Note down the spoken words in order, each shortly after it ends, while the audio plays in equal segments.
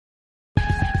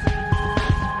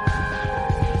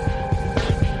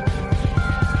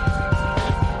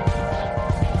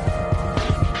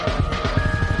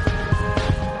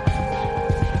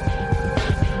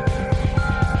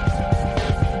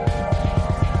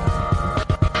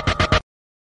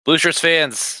Blue Shirts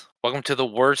fans, welcome to the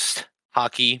Worst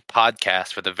Hockey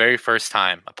Podcast for the very first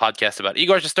time. A podcast about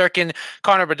Igor Shesterkin,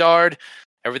 Connor Bedard,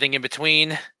 everything in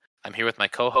between. I'm here with my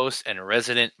co-host and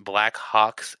resident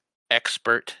Blackhawks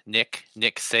expert, Nick.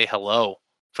 Nick, say hello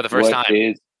for the first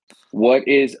time. What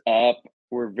is up?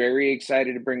 We're very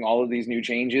excited to bring all of these new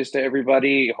changes to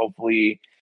everybody. Hopefully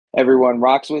everyone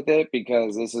rocks with it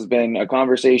because this has been a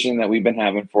conversation that we've been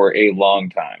having for a long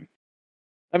time.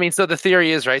 I mean, so the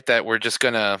theory is, right, that we're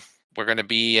gonna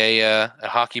be a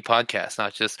hockey podcast,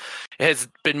 not just. It has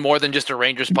been more than just a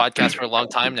Rangers podcast for a long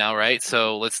time now, right?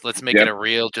 So let's make it a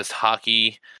real just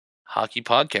hockey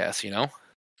podcast, you know?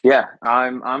 Yeah,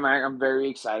 I'm very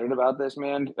excited about this,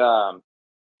 man.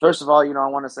 First of all, I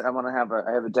want to say I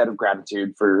have a debt of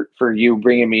gratitude for you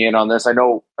bringing me in on this. I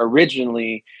know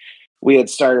originally we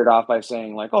had started off by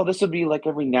saying like, oh, this will be like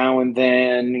every now and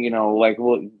then, like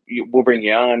we'll bring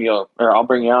you on, I'll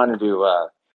bring you on and do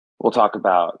we'll talk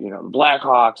about, the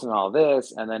Blackhawks and all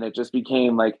this. And then it just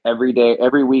became like every day,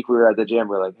 every week we were at the gym.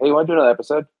 We're like, hey, you want to do another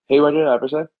episode? Hey, you want to do another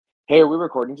episode? Hey, are we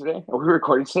recording today? Are we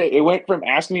recording today? It went from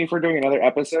asking me if we're doing another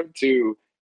episode to,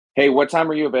 hey, what time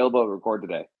are you available to record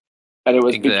today? And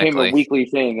it became a weekly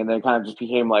thing. And then it kind of just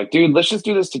became like, dude, let's just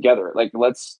do this together. Like,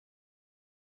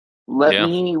 let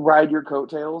me ride your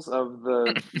coattails of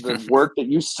the work that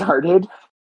you started.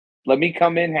 Let me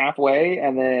come in halfway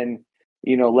and then,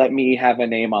 let me have a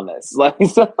name on this.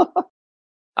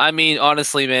 I mean,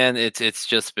 honestly, man, it's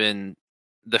just been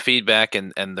the feedback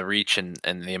and the reach and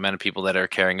the amount of people that are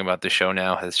caring about the show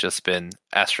now has just been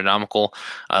astronomical.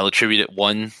 I'll attribute it,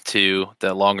 one, to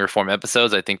the longer form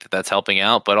episodes. I think that's helping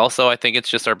out, but also I think it's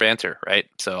just our banter, right?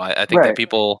 So I think that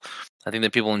people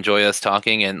enjoy us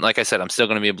talking. And like I said, I'm still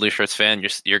going to be a Blue Shirts fan.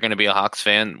 You're going to be a Hawks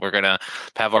fan. We're going to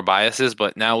have our biases,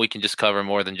 but now we can just cover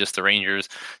more than just the Rangers,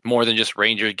 more than just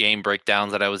Ranger game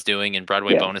breakdowns that I was doing and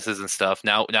Broadway bonuses and stuff.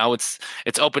 Now it's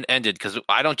open ended because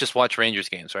I don't just watch Rangers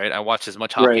games, right? I watch as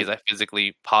much hockey as I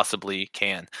physically possibly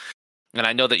can. And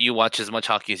I know that you watch as much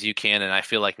hockey as you can, and I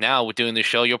feel like now with doing this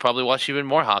show, you'll probably watch even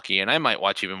more hockey, and I might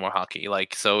watch even more hockey.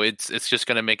 Like, so it's just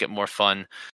going to make it more fun.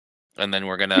 And then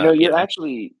we're gonna.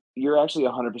 You're actually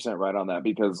 100% right on that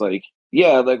because, like,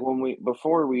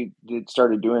 before we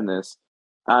started doing this,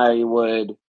 I'd watch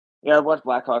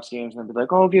Blackhawks games and I'd be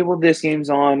like, oh, okay, well, this game's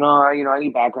on. I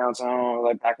need background sound,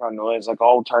 like background noise, like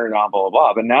I'll turn it on, blah blah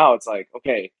blah. But now it's like,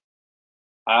 okay,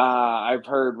 I've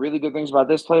heard really good things about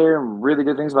this player and really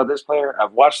good things about this player.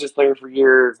 I've watched this player for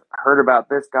years. Heard about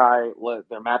this guy.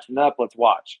 They're matching up. Let's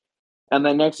watch. And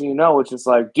then next thing you know, it's just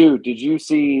like, dude, did you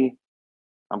see?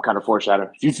 I'm kind of foreshadowing.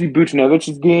 Did you see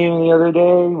Buchnevich's game the other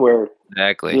day where,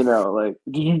 exactly, like,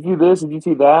 did you do this? Did you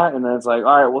see that? And then it's like,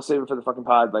 all right, we'll save it for the fucking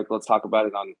pod. Like, let's talk about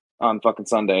it on fucking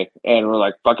Sunday. And we're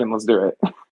like, fucking, let's do it.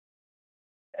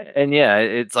 And yeah,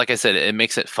 it's like I said, it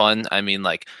makes it fun. I mean,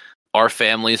 like, our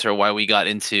families are why we got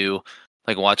into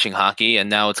like watching hockey. And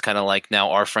now it's kind of like now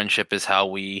our friendship is how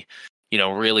we,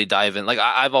 really dive in. Like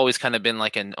I've always kind of been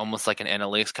like almost like an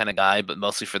analytics kind of guy, but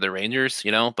mostly for the Rangers,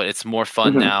 but it's more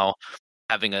fun now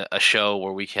having a show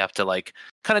where we have to like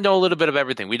kind of know a little bit of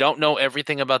everything. We don't know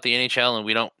everything about the NHL and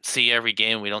we don't see every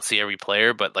game. We don't see every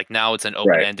player, but like now it's an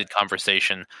open-ended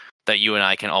conversation that you and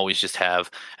I can always just have.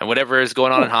 And whatever is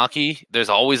going on in hockey, there's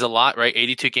always a lot, right?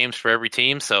 82 games for every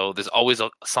team. So there's always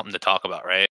something to talk about,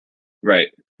 right? Right.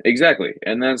 Exactly.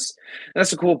 And that's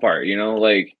the cool part,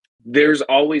 like there's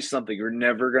always something. You're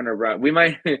never going to run. We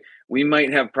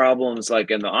might have problems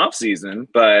like in the off season,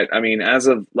 but I mean, as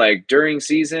of like during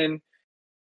season,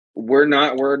 we're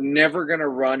never going to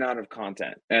run out of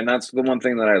content. And that's the one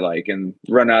thing that I like, and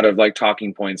run out of like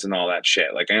talking points and all that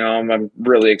shit. Like, I'm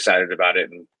really excited about it,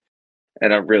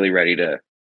 and I'm really ready to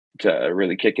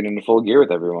really kick it into full gear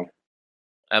with everyone.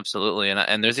 Absolutely.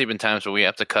 And there's even times where we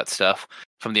have to cut stuff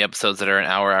from the episodes that are an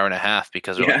hour and a half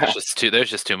because there's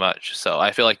just too much. So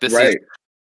I feel like this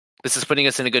is putting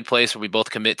us in a good place where we both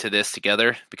commit to this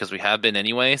together because we have been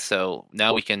anyway. So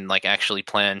now we can like actually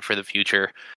plan for the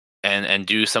future and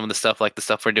do some of the stuff like the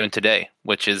stuff we're doing today,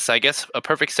 which is, I guess, a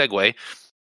perfect segue.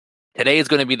 Today is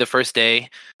going to be the first day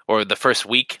or the first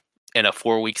week in a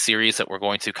 4-week series that we're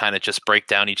going to kind of just break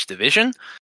down each division.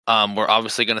 We're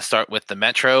obviously going to start with the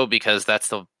Metro because that's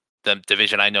the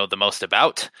division I know the most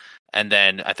about. And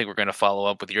then I think we're going to follow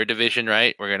up with your division,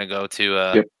 right? We're going to go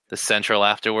to the Central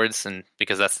afterwards, and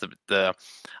because that's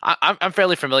I'm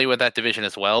fairly familiar with that division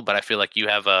as well, but I feel like you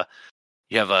have a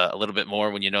little bit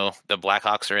more when the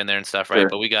Blackhawks are in there and stuff, right? Sure.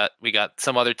 But we got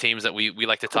some other teams that we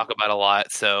like to talk about a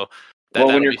lot. So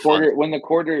when the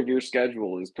quarter of your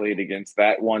schedule is played against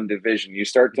that one division, you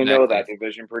start to know that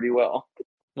division pretty well.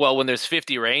 Well, when there's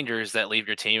 50 Rangers that leave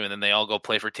your team and then they all go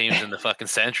play for teams in the fucking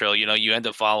Central, you end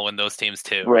up following those teams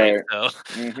too, right? Right. So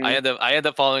Mm-hmm. I end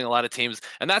up following a lot of teams,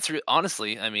 and that's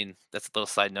honestly, I mean, that's a little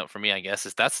side note for me, I guess,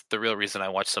 is that's the real reason I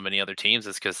watch so many other teams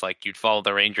is because like you'd follow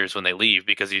the Rangers when they leave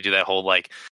because you do that whole like,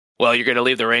 well, you're gonna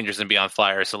leave the Rangers and be on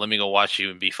fire, so let me go watch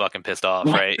you and be fucking pissed off,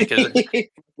 right? Because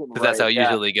that's how Right. it Yeah.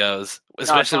 usually goes, No,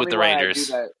 especially tell with me the why I do Rangers.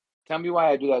 that. Tell me why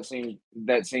I do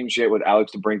that same shit with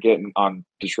Alex DeBrincat on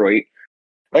Detroit.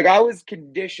 Like I was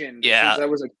conditioned Yeah, since I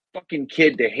was a fucking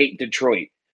kid to hate Detroit.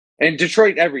 And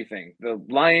Detroit everything. The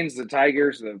Lions, the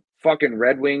Tigers, the fucking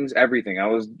Red Wings, everything. I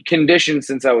was conditioned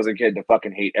since I was a kid to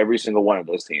fucking hate every single one of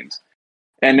those teams.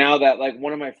 And now that like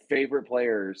one of my favorite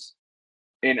players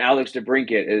in Alex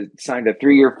DeBrincat is signed a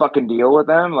 3-year fucking deal with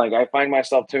them, like I find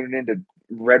myself tuning into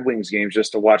Red Wings games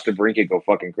just to watch DeBrincat go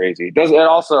fucking crazy. It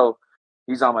also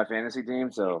he's on my fantasy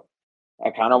team, so I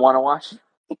kind of want to watch.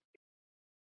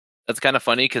 that's kind of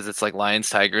funny because it's like Lions,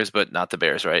 Tigers, but not the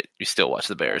Bears, right? You still watch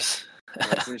the Bears.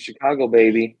 That's in Chicago,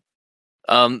 baby.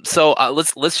 So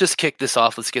let's just kick this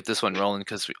off. Let's get this one rolling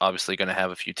because we're obviously going to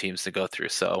have a few teams to go through.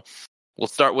 So we'll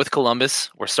start with Columbus.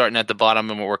 We're starting at the bottom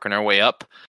and we're working our way up.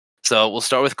 So we'll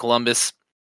start with Columbus.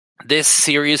 This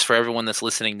series, for everyone that's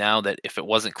listening now, that if it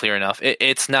wasn't clear enough,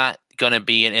 it's not going to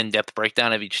be an in-depth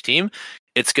breakdown of each team.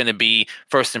 It's going to be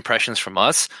first impressions from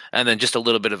us and then just a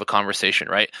little bit of a conversation,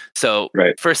 right? So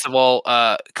Right. first of all,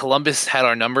 Columbus had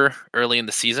our number early in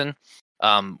the season.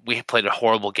 We played a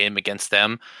horrible game against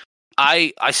them.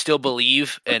 I still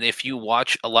believe, and if you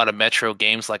watch a lot of Metro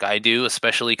games like I do,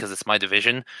 especially because it's my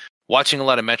division, watching a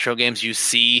lot of Metro games, you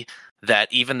see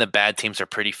that even the bad teams are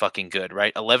pretty fucking good,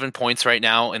 right? 11 points right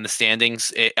now in the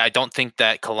standings. I don't think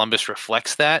that Columbus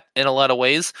reflects that in a lot of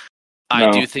ways. I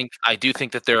No. do think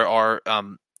that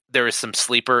there is some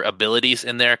sleeper abilities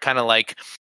in there, kind of like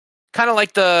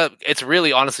it's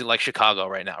really honestly like Chicago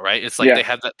right now, right? It's like Yeah. they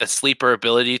have the sleeper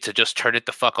ability to just turn it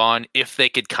the fuck on if they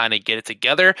could kind of get it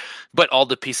together, but all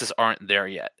the pieces aren't there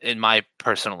yet, in my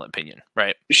personal opinion,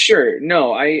 right? Sure.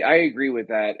 No, I agree with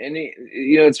that. And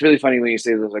it's really funny when you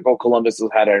say this, like, oh, Columbus has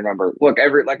had our number. Look,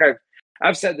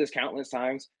 I've said this countless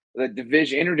times. The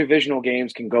interdivisional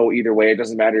games can go either way. It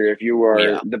doesn't matter if you Oh, are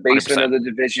yeah, the hundred basement of percent.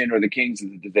 the division or the kings of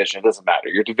the division. It doesn't matter.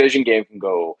 Your division game can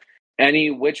go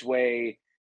any which way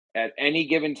at any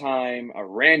given time, a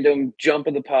random jump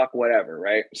of the puck, whatever,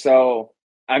 right? So,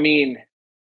 I mean,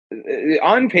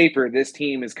 on paper, this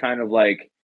team is kind of like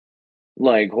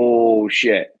oh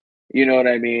shit, you know what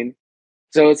I mean?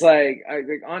 So it's like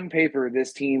on paper,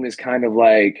 this team is kind of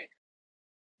like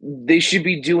they should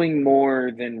be doing more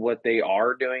than what they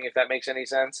are doing, if that makes any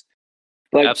sense.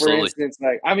 Like for Absolutely. instance,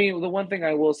 like I mean, the one thing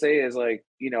I will say is like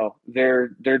their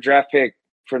draft pick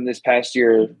from this past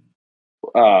year,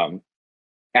 um,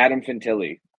 Adam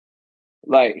Fantilli,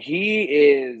 like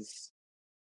he's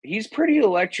pretty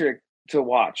electric to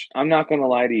watch. I'm not going to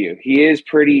lie to you. He's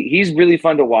really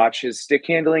fun to watch. His stick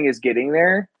handling is getting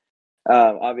there.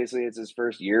 Obviously, it's his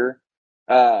first year.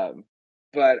 Um,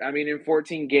 but I mean, in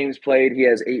 14 games played, he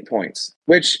has 8 points,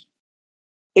 which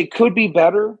it could be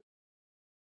better.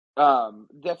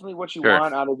 Definitely what you Sure.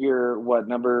 want out of your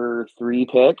number 3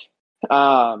 pick.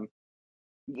 Um,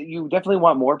 you definitely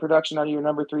want more production out of your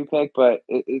number 3 pick, but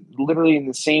it literally in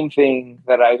the same thing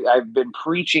that I've been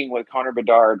preaching with Connor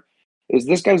Bedard is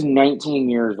this guy's 19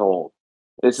 years old.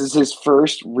 This is his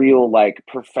first real like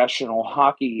professional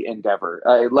hockey endeavor.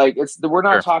 Like Sure. we're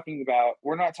not talking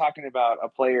about a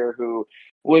player who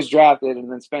was drafted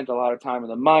and then spent a lot of time in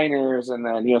the minors and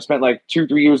then spent like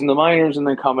 2-3 years in the minors and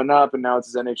then coming up and now it's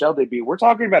his NHL debut. We're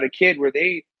talking about a kid where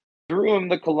they threw him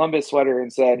the Columbus sweater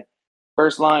and said,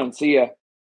 "First line, see ya."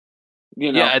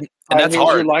 You Yeah, know, and that's here's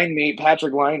your hard. line mate,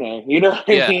 Patrick Laine. You know what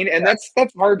I Yeah, mean? And that's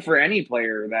hard for any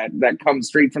player that comes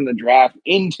straight from the draft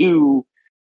into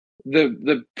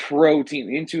the pro team,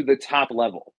 into the top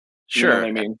level. You know what sure.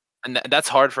 I mean? And that's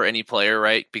hard for any player,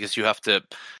 right? Because you have to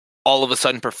all of a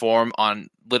sudden perform on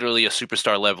literally a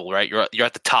superstar level, right? You're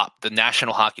at the top, the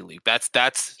National Hockey League. That's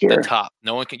the Sure. top.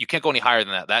 You can't go any higher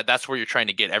than that. That's where you're trying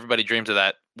to get. Everybody dreams of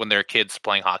that when they're kids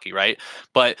playing hockey, right?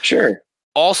 But Sure.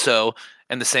 also,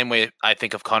 in the same way I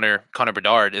think of Connor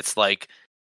Bedard, it's like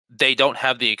they don't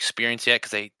have the experience yet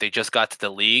because they just got to the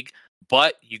league.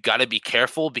 But you got to be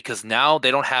careful because now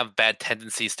they don't have bad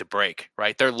tendencies to break,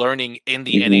 right? They're learning in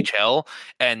the Mm-hmm. NHL,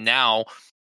 and now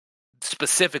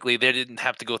specifically they didn't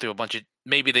have to go through a bunch of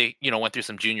maybe they went through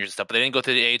some juniors and stuff, but they didn't go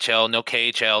through the AHL, no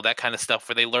KHL, that kind of stuff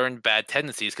where they learned bad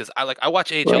tendencies. Because I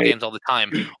watch AHL Right. games all the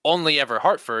time, only ever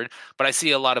Hartford, but I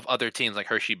see a lot of other teams like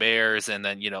Hershey Bears and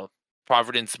then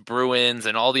Providence Bruins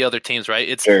and all the other teams. Right,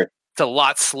 it's Sure. a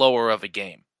lot slower of a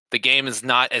game. The game is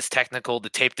not as technical. The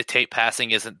tape-to-tape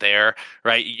passing isn't there,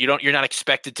 right? You're not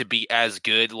expected to be as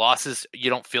good. Losses you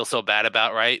don't feel so bad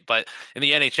about, right? But in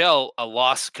the NHL, a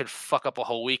loss could fuck up a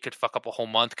whole week, could fuck up a whole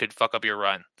month, could fuck up your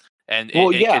run, and it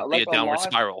could be like a downward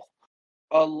spiral.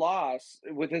 A loss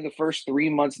within the first 3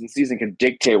 months of the season can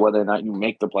dictate whether or not you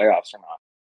make the playoffs or not.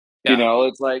 Yeah. You know,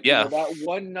 it's like that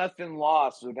 1-0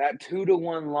 loss or that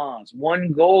 2-1 loss,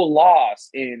 1-goal loss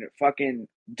in fucking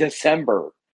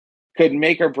December could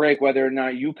make or break whether or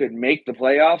not you could make the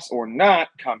playoffs or not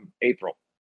come April.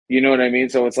 You know what I mean?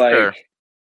 So it's like,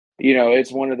 you know,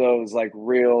 it's one of those like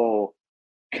real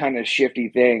kind of shifty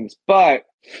things. But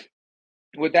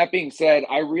with that being said,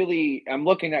 I'm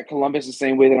looking at Columbus the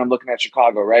same way that I'm looking at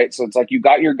Chicago, right? So it's like you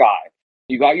got your guy.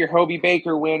 You got your Hobey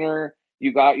Baker winner.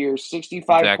 You got your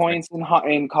 65 points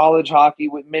in college hockey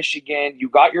with Michigan. You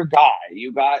got your guy.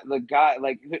 You got the guy,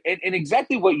 like, and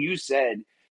exactly what you said,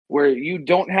 where you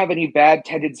don't have any bad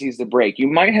tendencies to break. You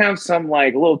might have some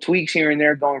like little tweaks here and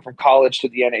there going from college to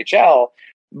the NHL,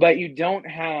 but you don't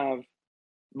have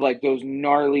like those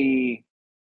gnarly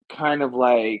kind of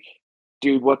like,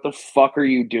 dude, what the fuck are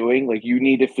you doing? Like, you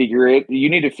need to figure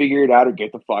it out or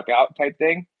get the fuck out type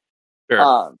thing.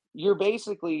 Sure. You're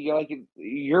basically like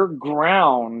your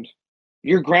ground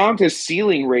to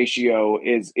ceiling ratio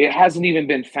it hasn't even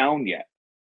been found yet.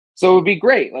 So it would be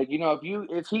great. Like, you know,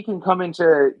 if he can come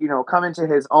into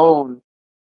his own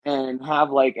and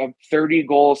have like a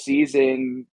 30-goal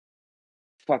season,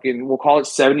 fucking, we'll call it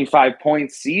 75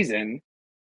 points season.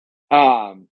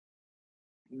 Then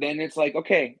it's like,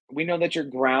 okay, we know that your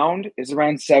ground is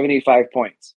around 75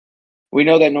 points. We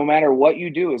know that no matter what you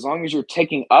do, as long as you're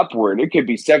ticking upward, it could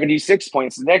be 76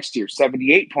 points the next year,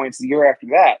 78 points the year after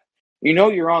that. You know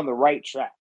you're on the right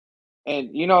track. And,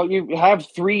 you know, you have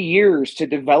 3 years to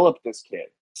develop this kid.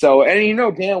 So, and you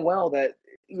know damn well that,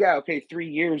 3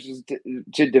 years is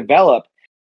to develop,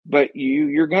 but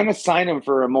you're going to sign him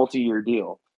for a multi-year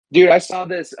deal. Dude, I saw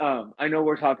this. I know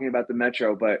we're talking about the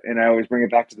Metro, and I always bring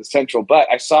it back to the Central, but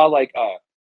I saw like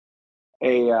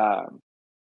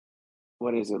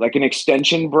what is it? Like an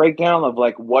extension breakdown of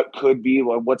like what could be,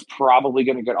 what's probably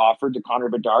going to get offered to Connor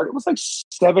Bedard. It was like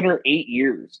 7 or 8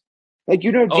 years. Like,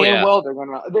 you know damn well they're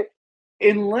going to,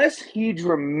 unless he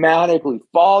dramatically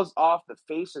falls off the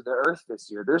face of the earth this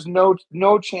year, there's no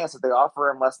chance that they offer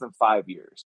him less than 5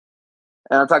 years.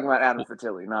 And I'm talking about Adam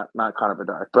Fertilli, not Connor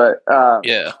Bedard. But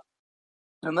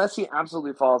unless he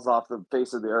absolutely falls off the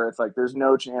face of the earth, like there's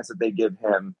no chance that they give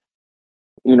him,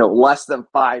 you know, less than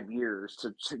 5 years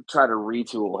to try to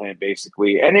retool him,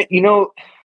 basically. And you know,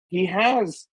 he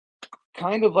has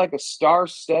kind of like a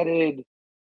star-studded,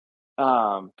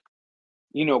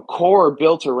 you know, core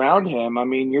built around him. I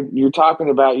mean, you're talking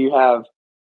about you have,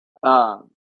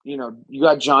 you know, you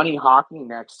got Johnny Hockey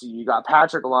next to you. You got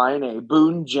Patrick Laine,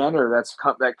 Boone Jenner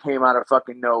that came out of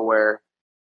fucking nowhere,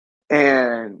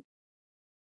 and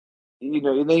you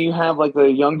know, and then you have like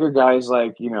the younger guys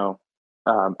like, you know,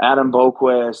 Adam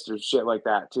Boquist or shit like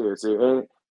that too. So,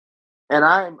 and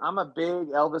I'm a big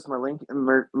Elvis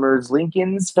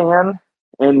Merzlikins fan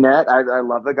in net. I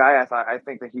love the guy. I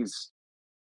think that he's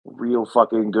real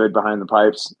fucking good behind the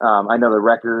pipes. I know the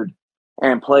record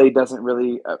and play doesn't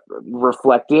really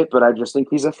reflect it, but I just think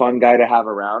he's a fun guy to have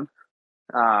around.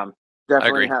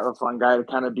 Definitely have a fun guy to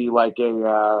kind of be like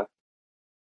a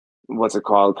what's it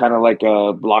called? Kind of like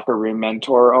a locker room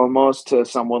mentor almost to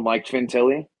someone like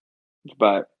Fantilli.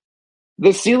 But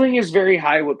the ceiling is very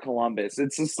high with Columbus.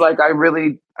 It's just like I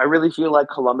really feel like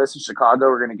Columbus and Chicago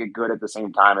are going to get good at the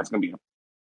same time. It's going to be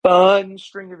a fun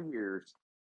string of years.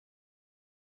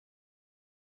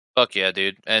 Fuck yeah,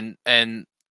 dude. And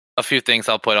a few things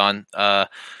I'll put on.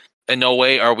 In no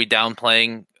way are we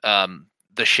downplaying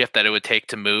the shift that it would take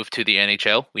to move to the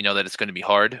NHL. We know that it's going to be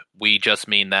hard. We just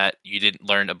mean that you didn't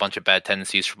learn a bunch of bad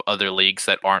tendencies from other leagues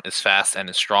that aren't as fast and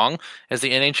as strong as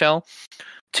the NHL.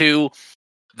 2,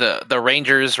 the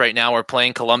Rangers right now are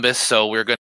playing Columbus, so we're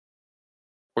going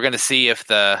to see if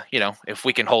if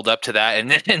we can hold up to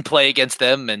that and play against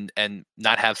them and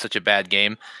not have such a bad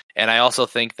game. And I also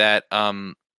think that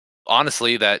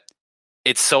honestly that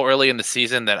it's so early in the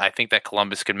season that I think that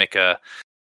Columbus could make a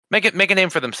name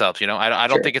for themselves. You know, I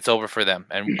don't think it's over for them,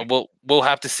 and we'll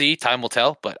have to see. Time will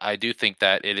tell, but I do think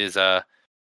that it is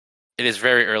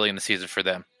very early in the season for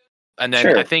them. And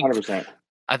then I think 100%.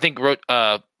 I think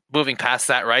moving past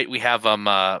that, right? We have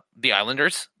the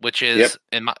Islanders, which is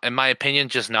in my opinion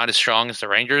just not as strong as the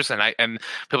Rangers. And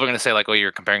people are going to say like, "Oh,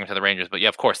 you're comparing them to the Rangers," but yeah,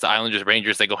 of course, the Islanders,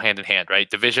 Rangers, they go hand in hand, right?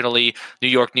 Divisionally, New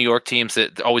York teams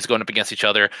that are always going up against each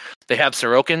other. They have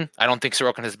Sorokin. I don't think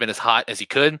Sorokin has been as hot as he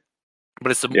could,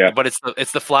 but it's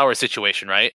the Flower situation,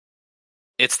 right?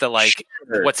 It's the like,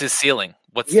 Sure. what's his ceiling?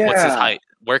 What's his height?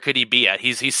 Where could he be at?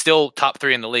 He's still top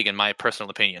 3 in the league, in my personal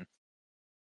opinion.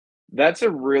 That's a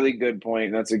really good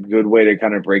point. That's a good way to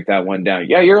kind of break that one down.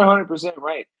 Yeah, you're 100%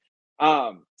 right.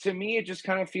 To me, it just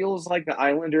kind of feels like the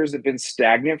Islanders have been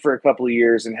stagnant for a couple of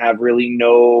years and have really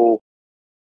no,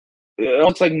 it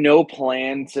looks like no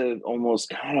plan to almost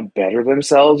kind of better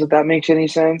themselves, if that makes any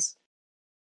sense.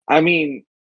 I mean,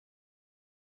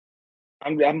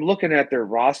 I'm looking at their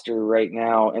roster right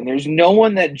now, and there's no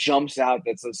one that jumps out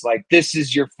that's just like, this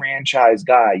is your franchise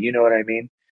guy. You know what I mean?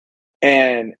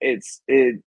 And it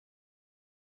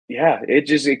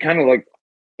kind of like,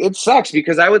 it sucks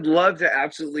because I would love to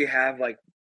absolutely have like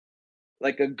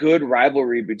a good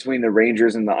rivalry between the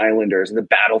Rangers and the Islanders and the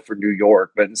battle for New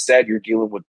York, but instead you're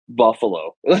dealing with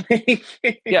Buffalo.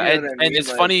 Yeah, and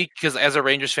it's funny because as a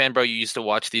Rangers fan, bro, you used to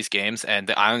watch these games, and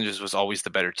the Islanders was always the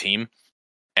better team.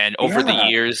 And over the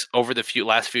years, over the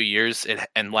last few years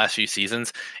and last few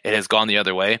seasons, it has gone the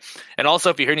other way. And also,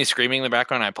 if you hear any screaming in the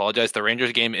background, I apologize. The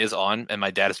Rangers game is on, and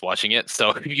my dad is watching it.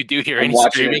 So if you do hear any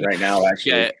screaming right now,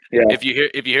 actually, if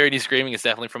you hear any screaming, it's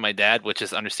definitely from my dad, which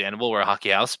is understandable. We're a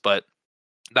hockey house, but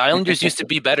the Islanders used to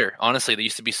be better. Honestly, they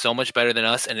used to be so much better than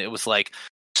us, and it was like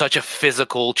such a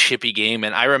physical, chippy game.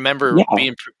 And I remember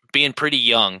being pretty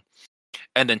young,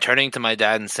 and then turning to my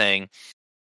dad and saying,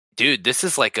 dude, this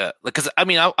is because I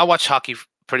mean, I watched hockey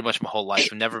pretty much my whole life.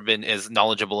 I've never been as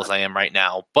knowledgeable as I am right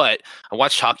now, but I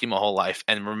watched hockey my whole life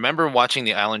and remember watching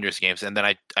the Islanders games. And then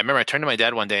I remember I turned to my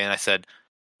dad one day and I said,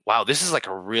 wow, this is like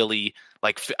a really,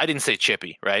 like, I didn't say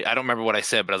chippy, right? I don't remember what I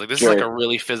said, but I was like, this is like a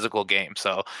really physical game.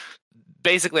 So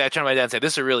basically I turned to my dad and said,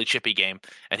 this is a really chippy game.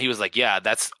 And he was like, yeah,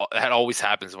 that always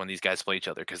happens when these guys play each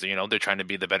other because, you know, they're trying to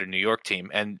be the better New York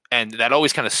team. And that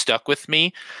always kind of stuck with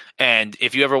me. And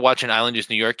if you ever watch an Islanders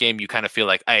New York game, you kind of feel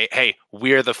like, hey,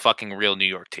 we're the fucking real New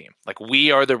York team. Like,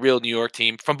 we are the real New York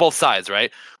team from both sides,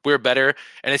 right? We're better.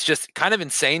 And it's just kind of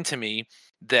insane to me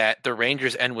that the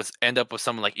Rangers end up with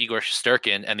someone like Igor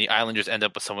Shesterkin and the Islanders end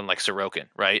up with someone like Sorokin,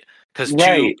 right? Because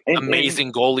two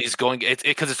amazing goalies going,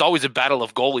 because it's always a battle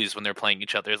of goalies when they're playing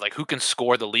each other. It's like who can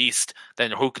score the least,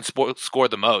 then who can score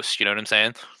the most. You know what I'm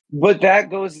saying? But that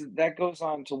goes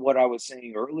on to what I was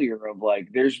saying earlier of like,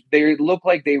 they look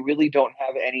like they really don't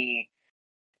have any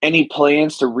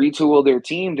plans to retool their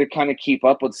team to kind of keep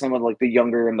up with some of like the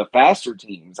younger and the faster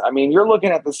teams. I mean, you're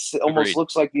looking at this almost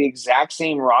looks like the exact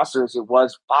same roster as it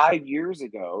was 5 years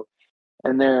ago,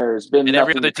 and there's been and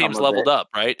every other team's leveled up,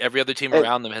 right? Every other team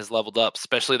around them has leveled up,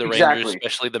 especially the Rangers,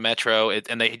 especially the Metro,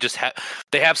 and they just have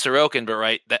Sorokin, but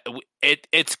right, that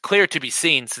it's clear to be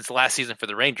seen since last season for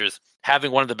the Rangers,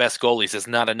 having one of the best goalies is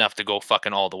not enough to go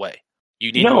fucking all the way.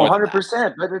 You need more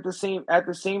 100%. But at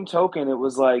the same token, it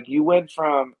was like you went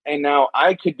from, and now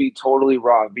I could be totally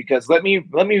wrong because let me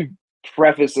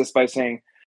preface this by saying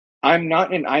I'm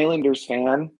not an Islanders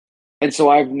fan, and so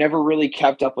I've never really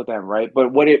kept up with them, right?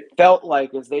 But what it felt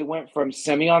like is they went from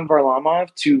Semyon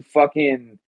Varlamov to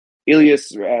fucking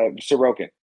Elias Sorokin,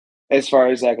 as far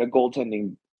as like a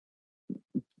goaltending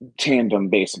tandem,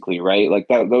 basically, right? Like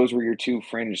those were your two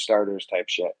fringe starters type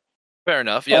shit. Fair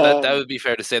enough. Yeah, that would be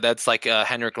fair to say. That's like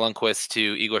Henrik Lundqvist to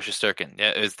Igor Shesterkin.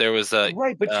 Yeah, there was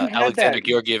Alexander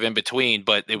Georgiev in between,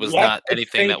 but it was not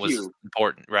anything that was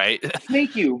important, right?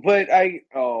 Thank you. But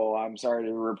I'm sorry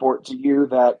to report to you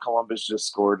that Columbus just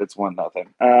scored. It's 1-0.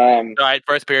 All right,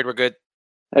 first period, we're good.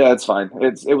 Yeah, it's fine.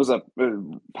 It was a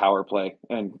power play,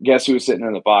 and guess who was sitting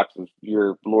in the box with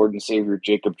your Lord and Savior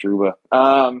Jacob Trouba.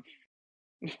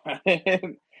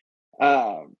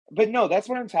 But no, that's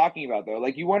what I'm talking about, though.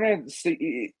 Like, you want to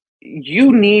see,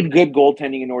 you need good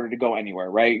goaltending in order to go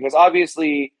anywhere, right? Because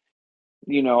obviously,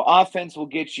 you know, offense will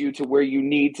get you to where you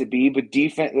need to be, but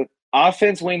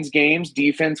offense wins games,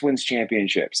 defense wins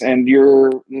championships, and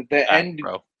the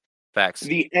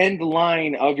end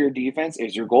line of your defense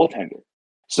is your goaltender.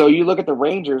 So you look at the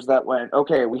Rangers that went,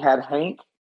 okay, we had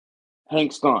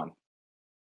Hank's gone.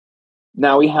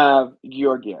 Now we have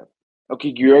Georgiev.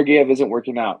 Okay, Georgiev isn't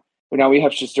working out. But now we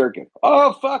have Shesterkin.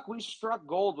 Oh fuck, we struck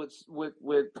gold with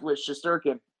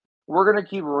Shesterkin. We're gonna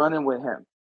keep running with him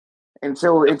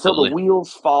until the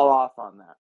wheels fall off on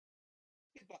that.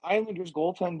 The Islanders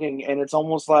goaltending, and it's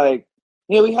almost like,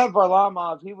 we have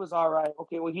Varlamov. He was all right.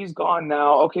 Okay, well he's gone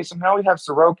now. Okay, so now we have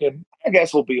Sorokin. I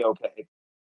guess we'll be okay.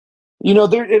 You know,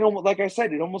 like I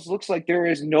said, it almost looks like there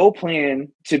is no plan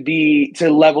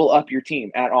to level up your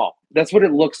team at all. That's what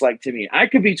it looks like to me. I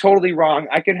could be totally wrong.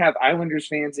 I could have Islanders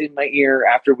fans in my ear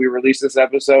after we release this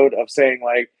episode of saying,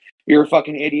 like, you're a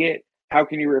fucking idiot. How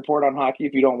can you report on hockey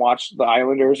if you don't watch the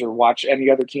Islanders or watch any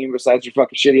other team besides your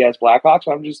fucking shitty ass Blackhawks?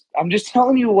 I'm just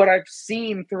telling you what I've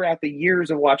seen throughout the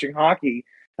years of watching hockey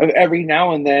every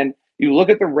now and then you look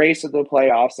at the race of the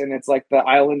playoffs and it's like the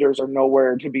Islanders are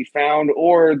nowhere to be found,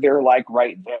 or they're like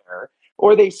right there,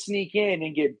 or they sneak in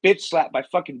and get bitch slapped by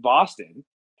fucking Boston.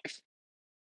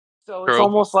 So it's True.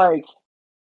 almost like,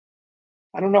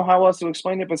 I don't know how else to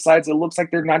explain it besides it looks like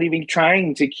they're not even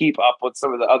trying to keep up with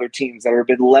some of the other teams that have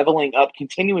been leveling up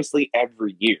continuously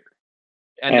every year.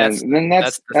 And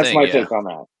that's my take on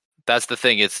that. That's the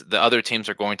thing. It's the other teams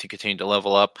are going to continue to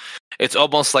level up. It's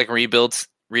almost like rebuild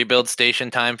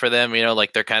station time for them. You know,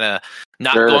 like they're kind of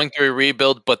not going through a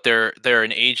rebuild, but they're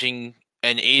an aging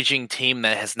team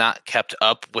that has not kept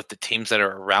up with the teams that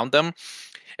are around them.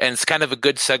 And it's kind of a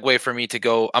good segue for me to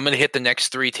go. I'm going to hit the next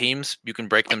three teams. You can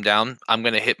break them down. I'm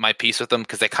going to hit my piece with them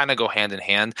because they kind of go hand in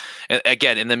hand. And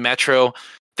again, in the Metro,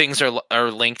 things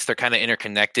are linked. They're kind of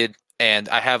interconnected. And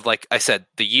I have, like I said,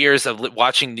 the years of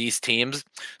watching these teams.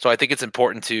 So I think it's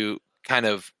important to kind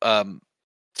of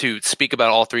to speak about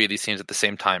all three of these teams at the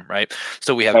same time, right?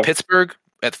 So we have Pittsburgh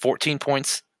at 14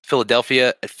 points,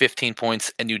 Philadelphia at 15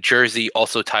 points, and New Jersey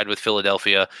also tied with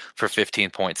Philadelphia for 15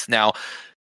 points. Now,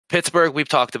 Pittsburgh, we've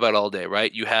talked about all day,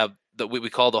 right? You have what we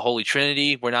call the Holy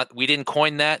Trinity. We didn't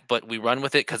coin that, but we run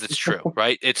with it because it's true,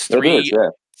 right? It's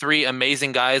three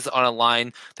amazing guys on a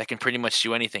line that can pretty much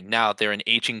do anything. Now they're an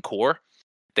aging core.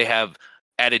 They have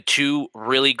added two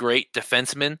really great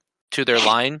defensemen to their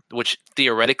line, which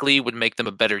theoretically would make them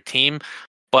a better team.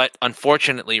 But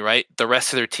unfortunately, right, the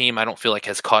rest of their team, I don't feel like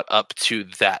has caught up to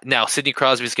that. Now, Sidney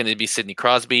Crosby is going to be Sidney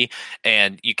Crosby,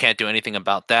 and you can't do anything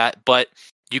about that. But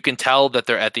you can tell that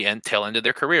they're at the tail end of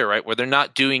their career, right, where they're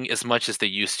not doing as much as they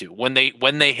used to. When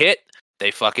they hit,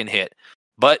 they fucking hit.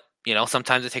 But you know,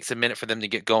 sometimes it takes a minute for them to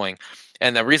get going.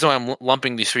 And the reason why I'm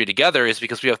lumping these three together is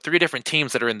because we have three different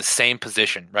teams that are in the same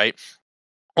position, right?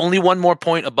 Only one more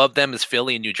point above them is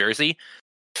Philly and New Jersey.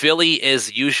 Philly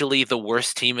is usually the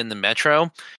worst team in the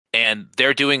Metro, and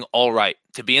they're doing all right.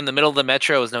 To be in the middle of the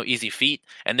Metro is no easy feat,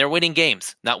 and they're winning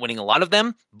games. Not winning a lot of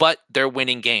them, but they're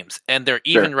winning games. And they're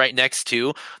even right next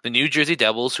to the New Jersey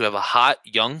Devils, who have a hot,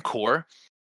 young core.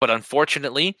 But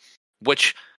unfortunately,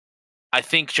 which I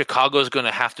think Chicago is going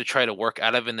to have to try to work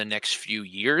out of in the next few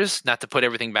years, not to put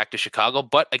everything back to Chicago.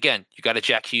 But again, you got a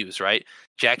Jack Hughes, right?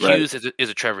 Jack Hughes is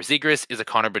a Trevor Zegras, is a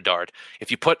Connor Bedard. If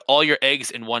you put all your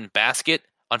eggs in one basket,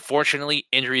 unfortunately,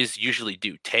 injuries usually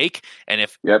do take. And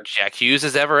if Jack Hughes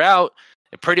is ever out,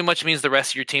 it pretty much means the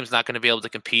rest of your team's not going to be able to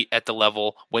compete at the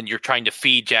level when you're trying to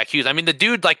feed Jack Hughes. I mean, the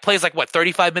dude plays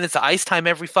 35 minutes of ice time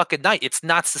every fucking night. It's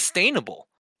not sustainable.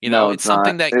 You know, it's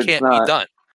something that can't be done.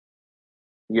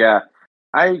 Yeah.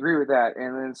 I agree with that.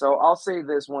 And then so I'll say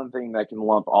this one thing that can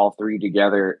lump all three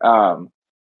together.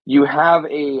 You have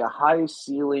a high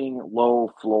ceiling,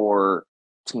 low floor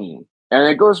team. And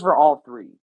it goes for all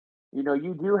three. You know,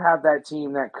 you do have that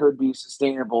team that could be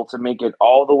sustainable to make it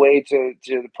all the way to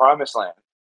the promised land.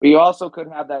 But you also could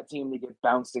have that team that get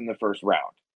bounced in the first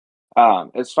round.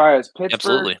 As far as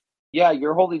Pittsburgh, yeah,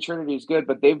 your Holy Trinity is good,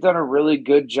 but they've done a really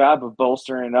good job of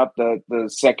bolstering up the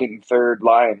second and third,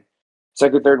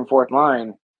 and fourth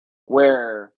line,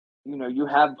 where you know you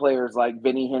have players like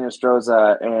Vinny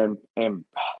Hinostroza and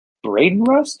Braden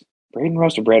Rust.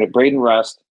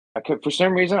 For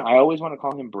some reason, I always want to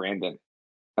call him Brandon,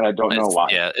 and I don't know why.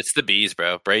 Yeah, it's the Bees,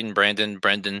 bro. Braden, Brandon,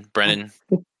 Brendan, Brennan.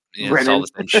 It's all the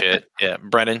same shit. Yeah,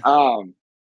 Brennan.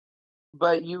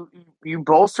 But you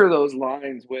bolster those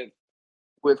lines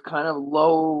with kind of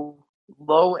low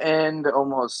end,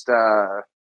 almost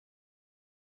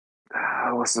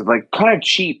what's it, like kind of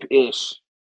cheap-ish.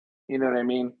 You know what I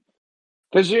mean?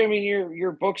 Because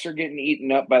your books are getting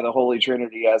eaten up by the Holy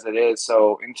Trinity as it is.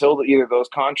 So until either those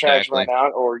contracts run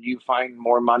out or you find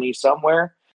more money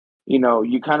somewhere, you know,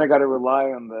 you kind of got to rely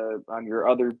on your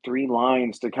other three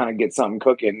lines to kind of get something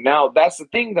cooking. Now that's the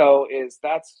thing though, is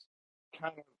that's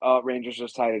kind of Rangers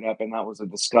just tied it up, and that was a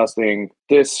disgusting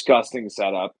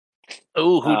setup.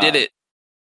 Oh, who did it?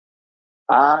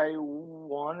 I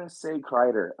want to say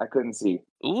Kreider. I couldn't see.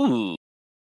 Ooh.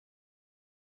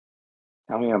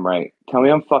 Tell me I'm right. Tell me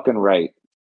I'm fucking right.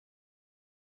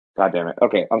 God damn it.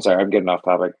 Okay, I'm sorry. I'm getting off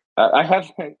topic.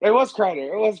 It was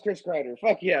Kreider. It was Chris Kreider.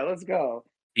 Fuck yeah, let's go.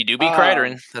 He do be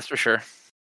Kreidering, that's for sure.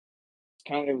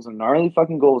 It was a gnarly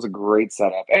fucking goal. It was a great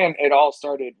setup. And it all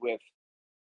started with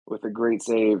a great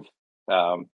save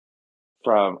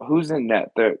from who's in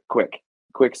net? The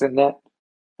Quick's in net,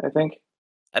 I think.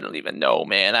 I don't even know,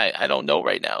 man. I don't know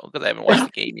right now because I haven't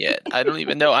watched the game yet. I don't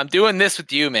even know. I'm doing this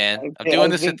with you, man. I'm doing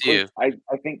this with you. I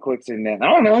think Quick's in net. I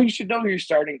don't know. You should know who your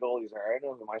starting goalies are. I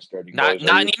know who my starting goalies are.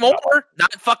 Not anymore.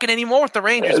 Not fucking anymore with the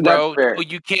Rangers, bro.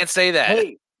 You can't say that.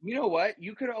 Hey, you know what?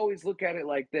 You could always look at it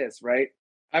like this, right?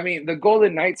 I mean, the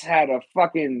Golden Knights had a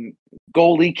fucking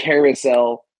goalie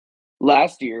carousel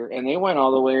last year, and they went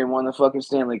all the way and won the fucking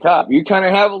Stanley Cup. You kind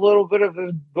of have a little bit of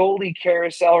a goalie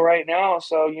carousel right now,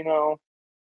 so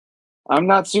I'm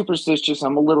not superstitious.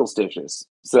 I'm a little stitious.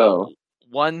 So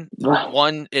one,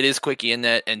 it is Quickie in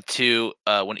net, and two,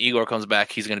 when Igor comes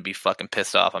back, he's gonna be fucking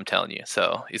pissed off. I'm telling you.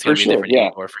 So he's gonna be a different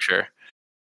Igor for sure.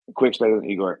 Quick's better than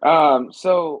Igor.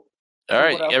 So. All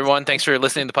right, everyone. Thanks for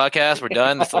listening to the podcast. We're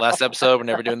done. This is the last episode. We're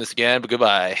never doing this again. But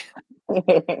goodbye.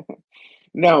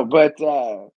 No, but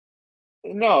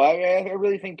no, I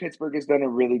really think Pittsburgh has done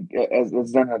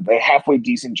a halfway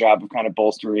decent job of kind of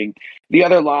bolstering the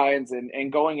other lines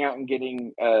and going out and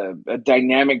getting a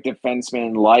dynamic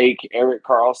defenseman like Erik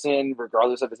Karlsson.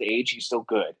 Regardless of his age, he's still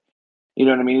good. You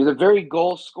know what I mean? He's a very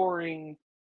goal scoring,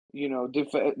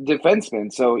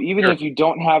 defenseman. So even if you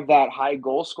don't have that high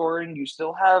goal scoring, you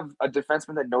still have a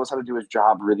defenseman that knows how to do his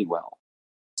job really well.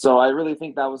 So I really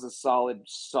think that was a solid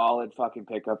fucking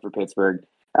pickup for Pittsburgh.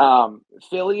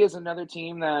 Philly is another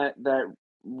team that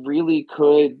really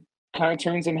could kind of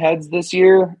turn some heads this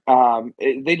year.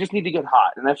 They just need to get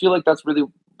hot, and I feel like that's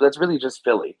really just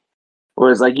Philly.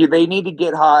 Whereas they need to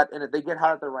get hot, and if they get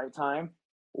hot at the right time,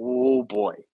 oh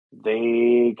boy,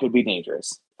 they could be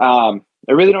dangerous.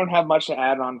 I really don't have much to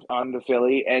add on to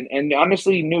Philly, and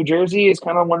honestly, New Jersey is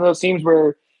kind of one of those teams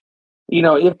where,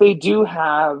 if they do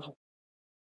have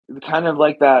kind of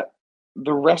like that,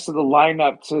 the rest of the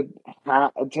lineup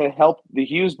to help the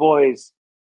Hughes boys,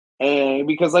 and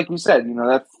because like we said,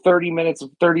 that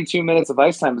 32 minutes of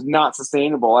ice time is not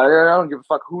sustainable. I don't give a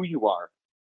fuck who you are.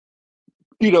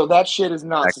 That shit is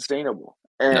not sustainable.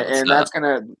 And that's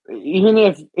gonna, even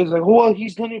if it's like, well,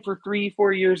 he's done it for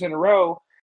 3-4 years in a row.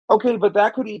 Okay, but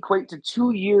that could equate to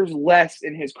 2 years less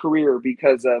in his career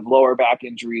because of lower back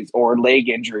injuries or leg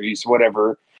injuries,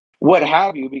 whatever, what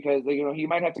have you, because he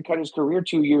might have to cut his career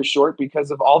 2 years short because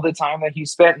of all the time that he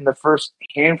spent in the first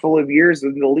handful of years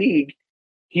in the league.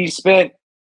 He spent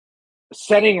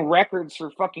setting records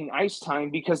for fucking ice time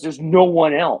because there's no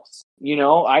one else.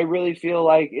 I really feel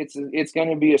like it's going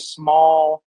to be a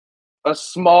small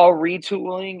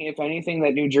retooling, if anything,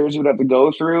 that New Jersey would have to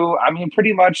go through. I mean,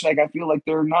 pretty much, I feel like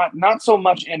they're not so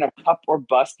much in a cup or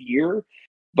bust year,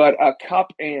 but a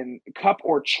cup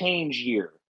or change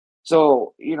year.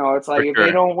 So, it's like, if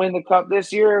they don't win the cup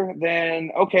this year,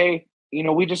 then okay,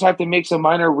 we just have to make some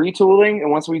minor retooling, and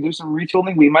once we do some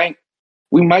retooling, we might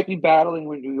be battling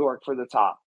with New York for the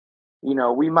top.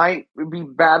 We might be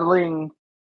battling,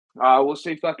 we'll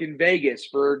say fucking Vegas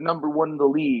for number one in the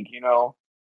league,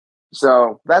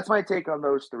 So that's my take on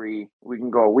those three. We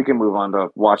can move on to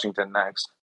Washington next.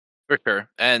 For sure.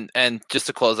 And just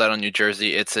to close out on New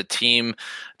Jersey, it's a team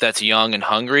that's young and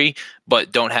hungry,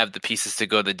 but don't have the pieces to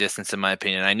go the distance, in my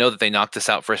opinion. I know that they knocked us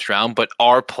out first round, but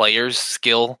our players'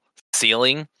 skill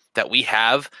ceiling that we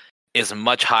have is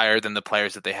much higher than the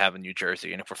players that they have in New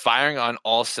Jersey. And if we're firing on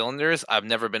all cylinders, I've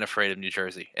never been afraid of New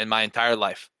Jersey in my entire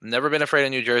life. Never been afraid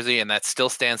of New Jersey, and that still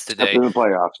stands today. In the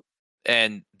playoffs.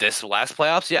 And this last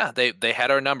playoffs, yeah, they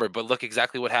had our number, but look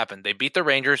exactly what happened. They beat the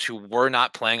Rangers, who were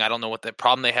not playing. I don't know what the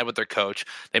problem they had with their coach.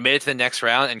 They made it to the next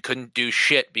round and couldn't do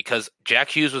shit because Jack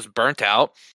Hughes was burnt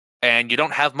out, and you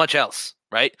don't have much else,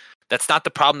 right? That's not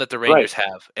the problem that the Rangers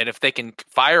have. And if they can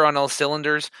fire on all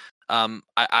cylinders,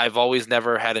 I've always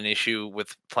never had an issue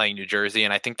with playing New Jersey,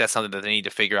 and I think that's something that they need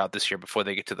to figure out this year before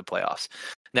they get to the playoffs.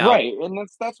 Now, right, and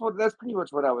that's pretty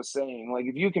much what I was saying. Like,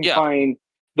 if you can find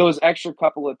those extra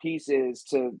couple of pieces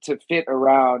to fit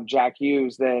around Jack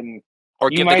Hughes, then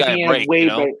you might be in a way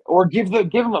better, or give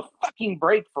him a fucking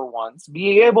break for once.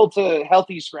 Be able to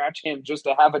healthy scratch him just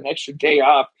to have an extra day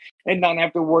off and not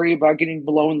have to worry about getting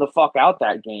blown the fuck out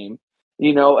that game.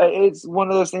 It's one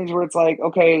of those things where it's like,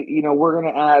 okay, we're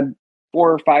gonna add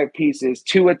 4 or 5 pieces,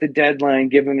 2 at the deadline,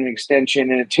 give him an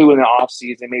extension, and 2 in the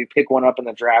offseason, maybe pick one up in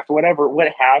the draft, whatever, what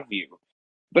have you.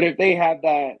 But if they have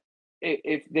that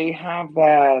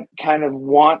kind of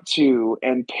want to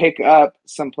and pick up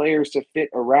some players to fit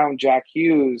around Jack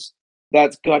Hughes,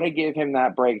 that's going to give him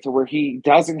that break to where he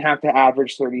doesn't have to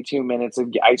average 32 minutes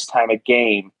of ice time a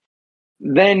game,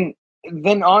 then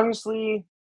honestly,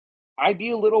 I'd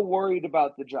be a little worried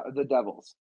about the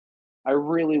Devils. I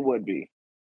really would be.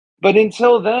 But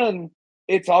until then,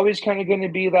 it's always kind of going to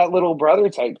be that little brother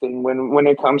type thing when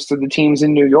it comes to the teams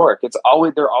in New York.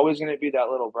 They're always going to be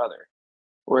that little brother,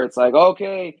 where it's like,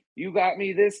 okay, you got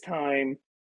me this time,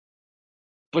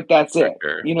 but that's it.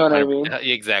 Sure. You know what I mean?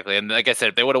 Exactly. And like I said,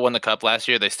 if they would have won the cup last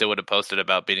year, they still would have posted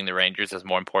about beating the Rangers as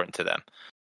more important to them.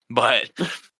 But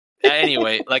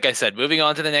anyway, like I said, moving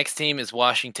on to the next team is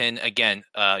Washington. Again,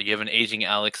 you have an aging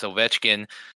Alex Ovechkin,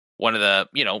 one of the,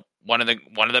 one of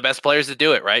the best players to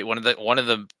do it, right? One of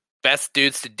the best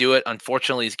dudes to do it.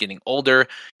 Unfortunately, he's getting older.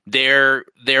 Their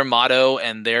motto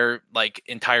and their like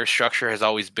entire structure has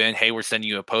always been, "Hey, we're sending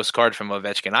you a postcard from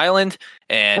Ovechkin Island,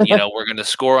 and we're going to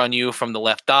score on you from the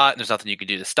left dot. And there's nothing you can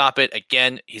do to stop it."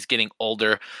 Again, he's getting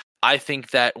older. I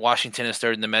think that Washington is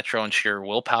third in the Metro on sheer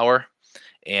willpower,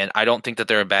 and I don't think that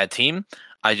they're a bad team.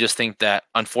 I just think that,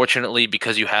 unfortunately,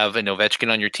 because you have an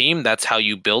Ovechkin on your team, that's how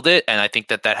you build it. And I think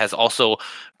that has also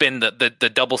been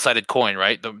the double-sided coin,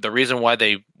 right? The reason why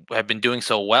they have been doing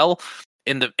so well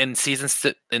in seasons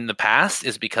in the past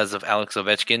is because of Alex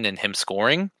Ovechkin and him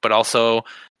scoring, but also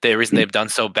the reason they've done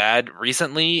so bad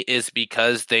recently is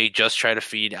because they just try to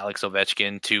feed Alex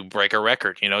Ovechkin to break a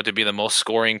record, to be the most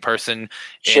scoring person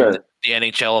in the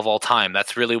NHL of all time.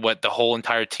 That's really what the whole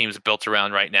entire team's built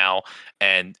around right now.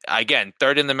 And again,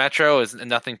 third in the Metro is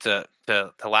nothing to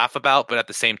laugh about, but at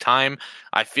the same time,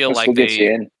 I feel like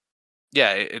if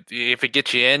it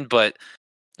gets you in, but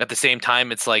at the same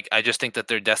time, it's like I just think that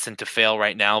they're destined to fail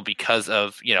right now because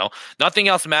of, nothing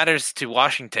else matters to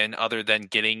Washington other than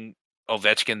getting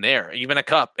Ovechkin there, even a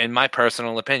cup, in my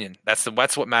personal opinion. That's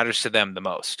what matters to them the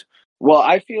most. Well,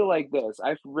 I feel like this.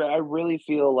 I really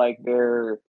feel like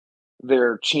their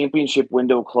championship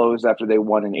window closed after they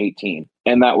won in 18,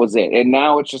 and that was it. And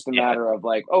now it's just a matter of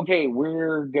like, okay,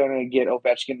 we're gonna get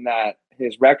Ovechkin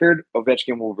his record.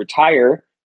 Ovechkin will retire,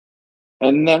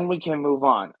 and then we can move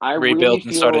on. I rebuild really and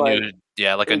feel start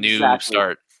like, a new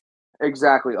start.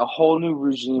 Exactly, a whole new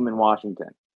regime in Washington.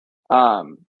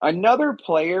 Another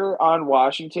player on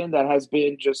Washington that has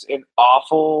been just an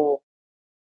awful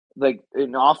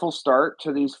start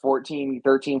to these 14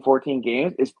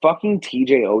 games is fucking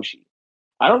TJ Oshie.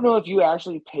 I don't know if you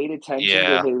actually paid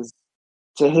attention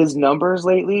to his numbers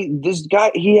lately. This guy,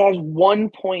 he has 1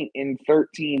 point in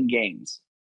 13 games.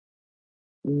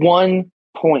 1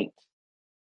 point.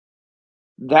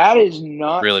 That is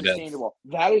not really sustainable.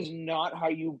 Bad. That is not how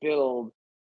you build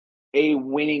a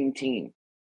winning team.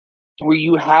 Where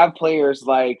you have players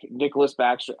like Nicholas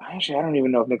Backstrom. Actually, I don't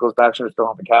even know if Nicholas Backstrom is still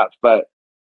on the Caps, but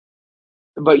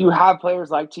you have players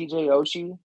like TJ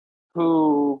Oshie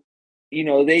who,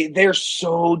 they're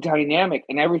so dynamic,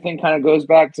 and everything kind of goes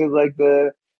back to like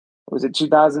was it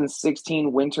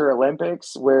 2016 Winter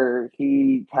Olympics where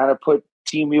he kind of put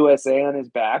Team USA on his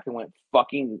back and went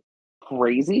fucking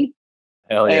crazy.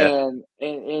 Hell yeah.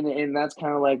 And that's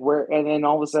kind of like where, and then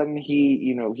all of a sudden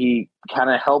he kind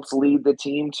of helps lead the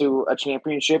team to a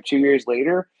championship 2 years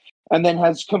later, and then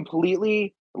has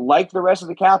completely, like the rest of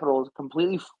the Capitals,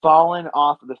 completely fallen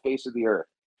off of the face of the earth.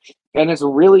 And it's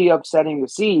really upsetting to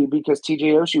see because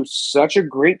TJ Oshie was such a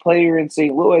great player in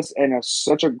St. Louis and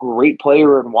such a great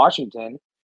player in Washington.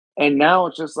 And now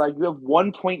it's just like you have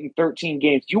 1 point in 13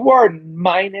 games. You are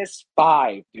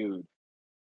 -5, dude.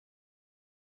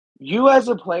 You as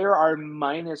a player are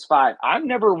 -5. I'm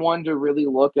never one to really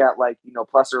look at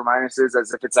plus or minuses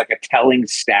as if it's like a telling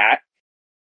stat.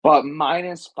 But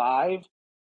 -5,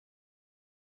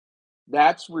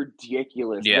 that's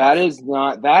ridiculous. Yeah. That is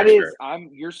not. That is. Sure.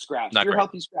 You're scratched. Not you're great.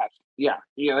 Healthy scratched. Yeah.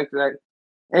 Like that.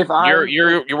 If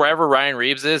you're wherever Ryan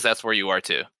Reeves is, that's where you are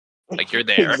too. Like you're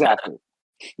there. Exactly.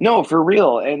 No, for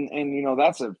real. And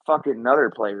that's a fucking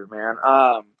another player, man.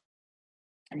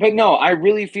 But no, I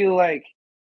really feel like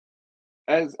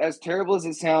as terrible as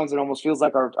it sounds, it almost feels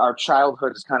like our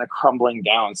childhood is kind of crumbling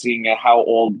down, seeing how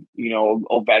old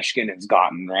Ovechkin has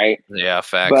gotten, right? Yeah,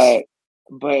 facts.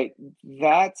 But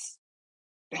that's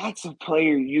a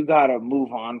player you got to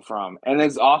move on from. And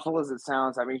as awful as it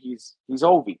sounds, I mean, he's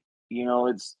Ovi.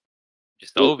 It's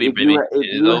just Ovi, baby.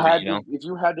 If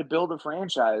you had to build a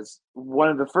franchise, one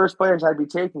of the first players I'd be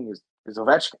taking is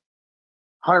Ovechkin,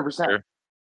 100%. Sure.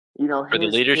 For the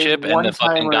leadership, and the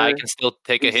fucking guy can still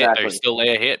take a hit or still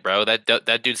lay a hit, bro.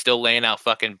 That dude's still laying out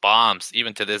fucking bombs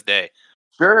even to this day.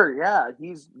 Sure, yeah,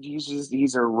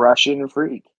 he's a Russian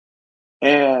freak,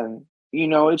 and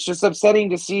it's just upsetting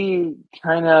to see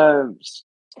kind of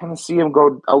see him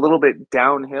go a little bit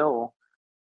downhill,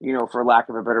 for lack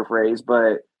of a better phrase.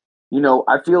 But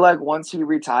I feel like once he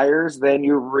retires, then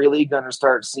you're really gonna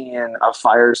start seeing a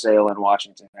fire sale in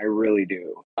Washington. I really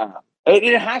do.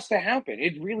 It has to happen.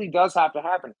 It really does have to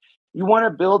happen. You want to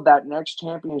build that next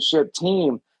championship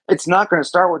team. It's not going to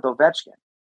start with Ovechkin.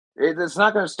 It's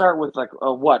not going to start with like a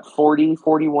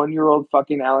 41-year-old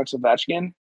fucking Alex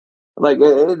Ovechkin. Like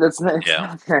that's not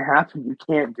going to happen. You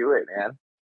can't do it, man.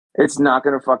 It's not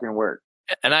going to fucking work.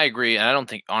 And I agree. And I don't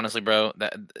think, honestly, bro,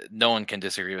 that no one can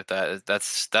disagree with that.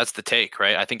 That's the take,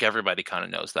 right? I think everybody kind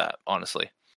of knows that, honestly.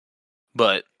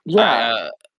 But yeah.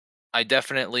 I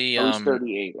definitely. He's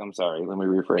 38. I'm sorry. Let me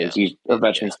rephrase.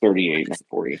 Ovechkin's 38, not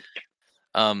 40.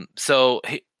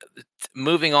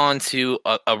 moving on to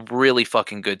a really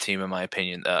fucking good team, in my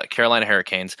opinion, Carolina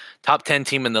Hurricanes, top 10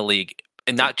 team in the league.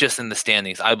 And not just in the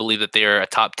standings. I believe that they are a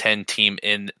top 10 team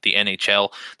in the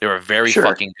NHL. They're a very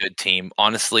fucking good team.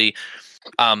 Honestly,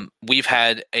 we've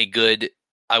had a good,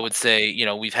 I would say,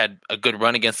 we've had a good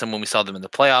run against them when we saw them in the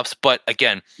playoffs. But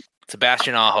again,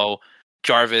 Sebastian Aho,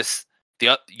 Jarvis,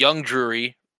 the young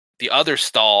Drury, the other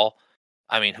Stahl.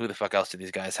 I mean, who the fuck else do these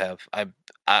guys have?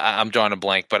 I'm drawing a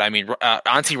blank, but I mean,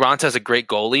 Antti Raanta is a great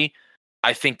goalie.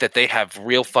 I think that they have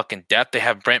real fucking depth. They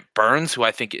have Brent Burns, who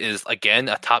I think is, again,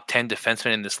 a top 10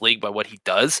 defenseman in this league by what he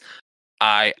does.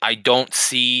 I don't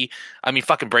see... I mean,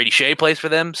 fucking Brady Shea plays for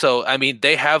them. So, I mean,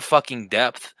 they have fucking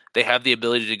depth. They have the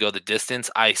ability to go the distance.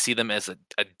 I see them as a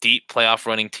deep playoff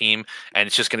running team, and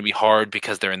it's just going to be hard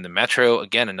because they're in the Metro.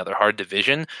 Again, another hard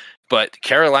division. But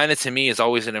Carolina, to me, is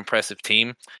always an impressive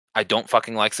team. I don't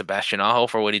fucking like Sebastian Aho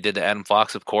for what he did to Adam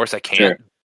Fox, of course. I can't. Sure.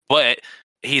 But...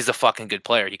 he's a fucking good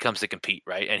player. He comes to compete,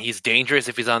 right? And he's dangerous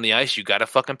if he's on the ice. You got to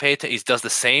fucking pay attention. He does the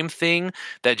same thing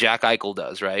that Jack Eichel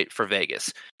does, right, for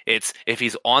Vegas. It's if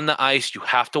he's on the ice, you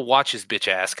have to watch his bitch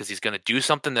ass because he's going to do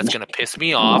something that's going to piss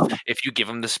me off if you give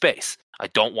him the space. I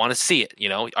don't want to see it.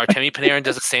 Artemi Panarin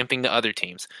does the same thing to other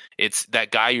teams. It's that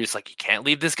guy you're just like, you can't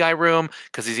leave this guy room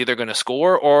because he's either going to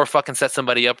score or fucking set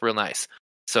somebody up real nice.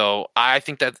 So I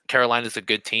think that Carolina's a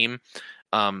good team.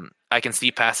 I can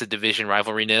see past the division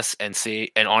rivalryness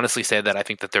and honestly say that I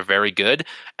think that they're very good.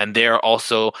 And they're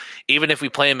also, even if we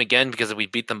play them again because we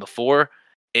beat them before,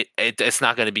 it's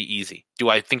not going to be easy. Do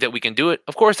I think that we can do it?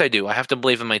 Of course I do. I have to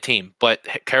believe in my team. But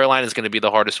Carolina is going to be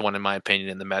the hardest one, in my opinion,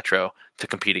 in the Metro to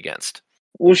compete against.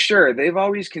 Well, sure. They've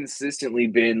always consistently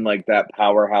been like that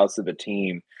powerhouse of a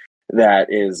team that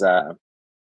is,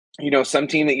 some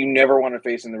team that you never want to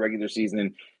face in the regular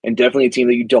season, and definitely a team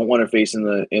that you don't want to face in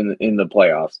the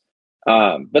playoffs.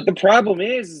 But the problem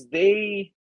is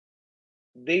they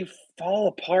fall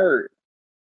apart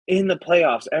in the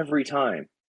playoffs every time,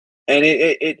 and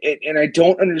and I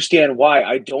don't understand why.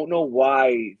 I don't know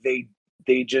why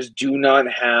they just do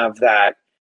not have that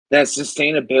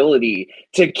sustainability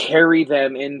to carry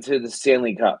them into the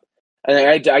Stanley Cup. And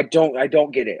I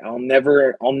don't get it. I'll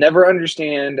never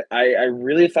understand. I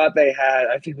really thought they had.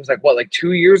 I think it was like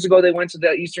 2 years ago they went to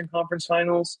the Eastern Conference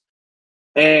Finals,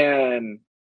 and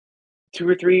 2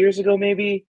 or 3 years ago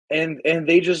maybe, and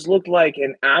they just looked like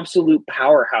an absolute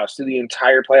powerhouse through the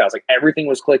entire playoffs. Like everything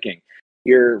was clicking.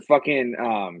 Your fucking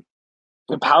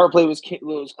the power play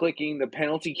was clicking. The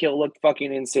penalty kill looked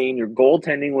fucking insane. Your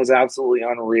goaltending was absolutely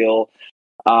unreal.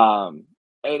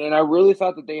 And I really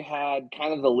thought that they had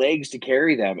kind of the legs to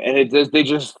carry them, and they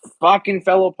just fucking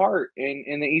fell apart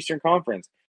in the Eastern Conference,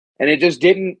 and it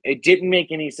didn't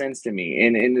make any sense to me,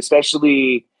 and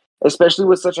especially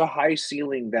with such a high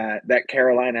ceiling that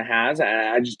Carolina has.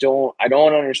 I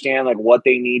don't understand like what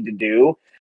they need to do.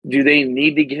 Do they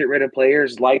need to get rid of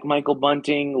players like Michael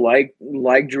Bunting, like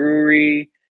Drury?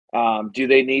 Do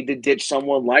they need to ditch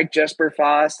someone like Jesper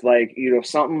Fast,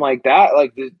 something like that?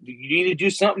 Like, you need to do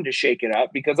something to shake it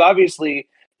up, because obviously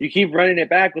you keep running it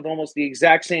back with almost the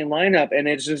exact same lineup, and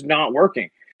it's just not working.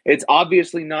 It's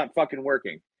obviously not fucking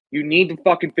working. You need to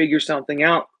fucking figure something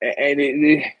out. And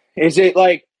is it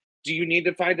like, do you need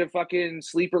to find a fucking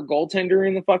sleeper goaltender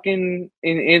in the fucking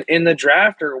in the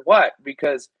draft or what?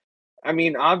 Because I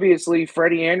mean, obviously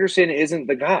Freddie Anderson isn't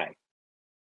the guy.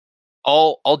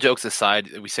 All jokes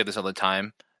aside, we say this all the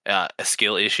time. A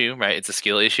skill issue, right? It's a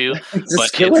skill issue. It's a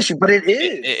skill issue, but it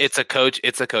is.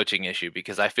 It's a coaching issue,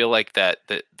 because I feel like that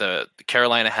the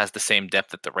Carolina has the same depth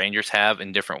that the Rangers have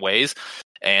in different ways,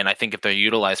 and I think if they're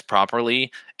utilized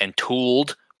properly and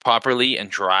tooled properly and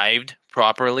drived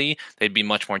properly, they'd be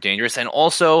much more dangerous. And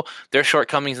also, their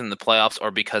shortcomings in the playoffs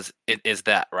are because it is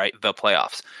that, right? The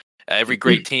playoffs. Every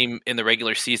great team in the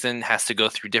regular season has to go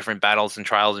through different battles and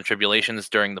trials and tribulations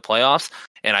during the playoffs.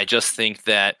 And I just think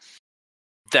that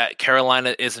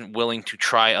Carolina isn't willing to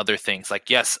try other things. Like,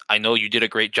 yes, I know you did a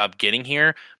great job getting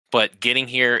here, but getting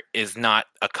here is not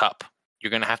a cup.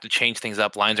 You're going to have to change things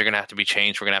up. Lines are going to have to be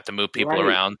changed. We're going to have to move people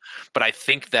around. But I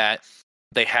think that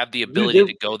they have the ability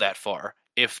to go that far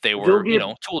if they were,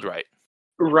 tooled right.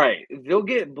 Right. They'll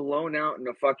get blown out in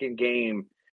a fucking game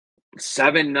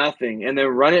 7-0, and then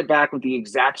run it back with the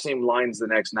exact same lines the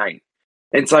next night.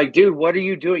 It's like, dude, what are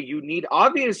you doing? You need,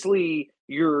 obviously,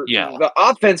 the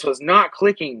offense was not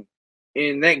clicking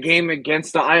in that game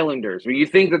against the Islanders. But you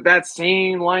think that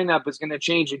same lineup is going to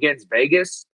change against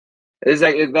Vegas? Is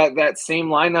that same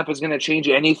lineup is going to change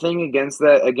anything against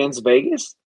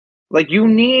Vegas? Like, you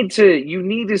need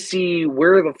to see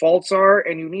where the faults are,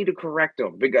 and you need to correct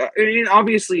them. Because, I mean,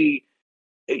 obviously,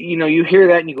 you hear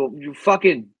that and you go, you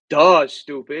fucking duh,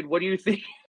 stupid. What do you think?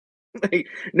 Like,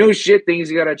 no shit, things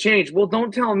you got to change. Well,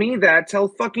 don't tell me that. Tell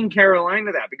fucking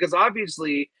Carolina that, because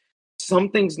obviously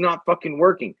something's not fucking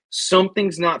working.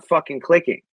 Something's not fucking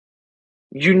clicking.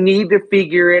 You need to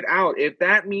figure it out. If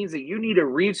that means that you need to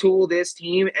retool this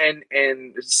team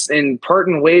and part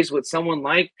in ways with someone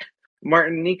like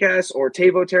Martin Nikas or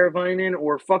Teuvo Teravainen,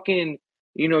 or fucking,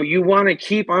 you want to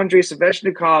keep Andrei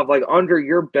Svechnikov like under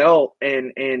your belt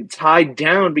and tied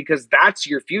down, because that's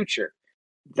your future.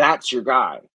 That's your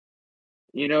guy.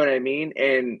 You know what I mean?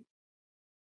 And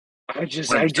I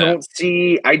don't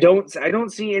see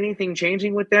anything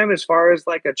changing with them as far as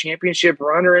like a championship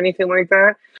run or anything like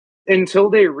that, until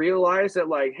they realize that,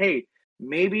 like, hey,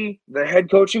 maybe the head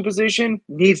coaching position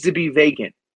needs to be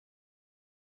vacant.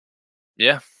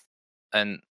 Yeah.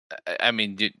 And I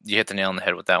mean, you hit the nail on the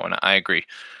head with that one. I agree.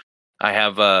 I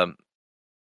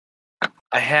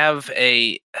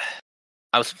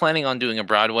was planning on doing a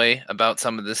Broadway about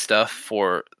some of this stuff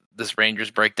for this Rangers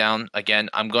breakdown. Again,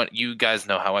 you guys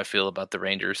know how I feel about the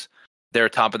Rangers. They're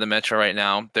top of the Metro right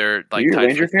now. They're like, are you a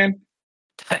Ranger fan?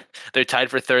 They're tied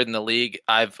for third in the league.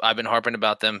 I've been harping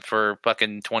about them for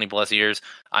fucking 20 plus years.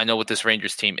 I know what this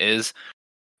Rangers team is.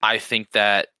 I think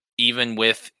that even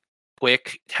with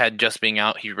Quick had just being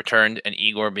out, he returned, and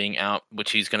Igor being out, which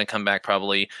he's going to come back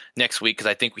probably next week, because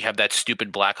I think we have that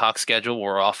stupid Blackhawks schedule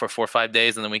where we're off for 4 or 5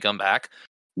 days and then we come back.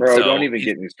 Bro, so don't even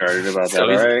get me started about that, all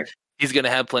right? He's going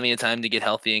to have plenty of time to get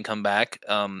healthy and come back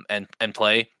and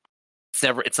play.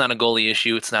 It's not a goalie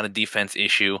issue. It's not a defense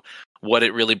issue. What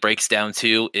it really breaks down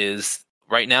to is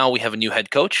right now we have a new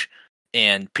head coach,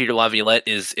 and Peter Laviolette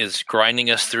is grinding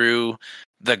us through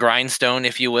the grindstone,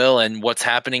 if you will. And what's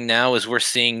happening now is we're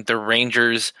seeing the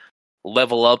Rangers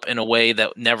level up in a way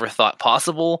that never thought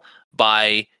possible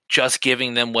by just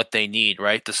giving them what they need,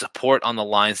 right? The support on the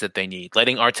lines that they need,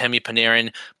 letting Artemi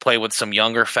Panarin play with some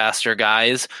younger, faster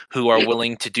guys who are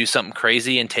willing to do something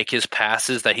crazy and take his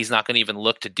passes that he's not going to even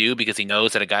look to do because he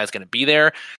knows that a guy's going to be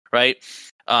there, right?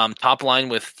 Top line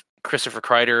with Christopher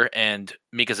Kreider and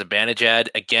Mika Zibanejad.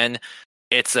 Again,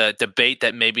 it's a debate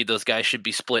that maybe those guys should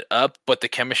be split up, but the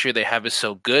chemistry they have is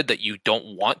so good that you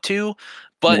don't want to.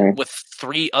 But with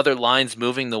 3 other lines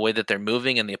moving the way that they're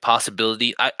moving, and the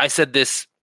possibility, I said this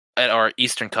at our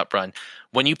Eastern Cup run,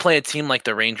 when you play a team like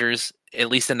the Rangers, at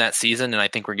least in that season, and I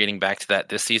think we're getting back to that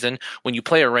this season, when you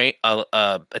play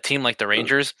a team like the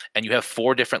Rangers and you have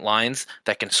 4 different lines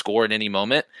that can score at any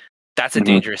moment, that's a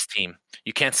dangerous team.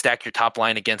 You can't stack your top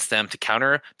line against them to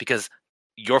counter, because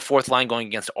your 4th line going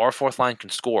against our 4th line can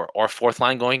score. Our 4th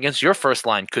line going against your 1st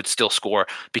line could still score,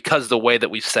 because the way that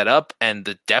we've set up and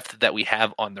the depth that we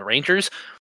have on the Rangers.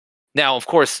 Now, of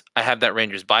course, I have that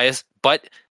Rangers bias, but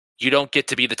you don't get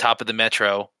to be the top of the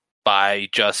Metro by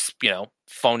just,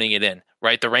 phoning it in,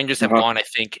 right? The Rangers have gone, I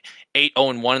think,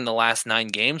 8-0-1 in the last 9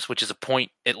 games, which is a point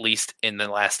at least in the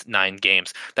last 9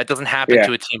 games. That doesn't happen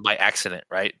to a team by accident,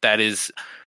 right? It is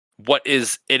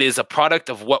a product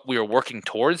of what we are working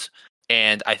towards.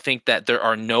 And I think that there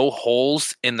are no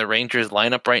holes in the Rangers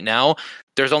lineup right now.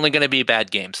 There's only going to be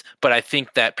bad games. But I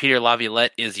think that Peter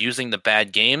Laviolette is using the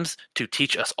bad games to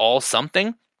teach us all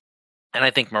something. And I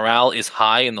think morale is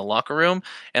high in the locker room.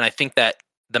 And I think that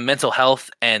the mental health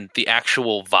and the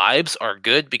actual vibes are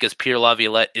good, because Peter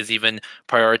Laviolette is even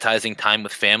prioritizing time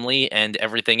with family and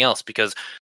everything else, because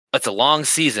it's a long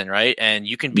season, right? And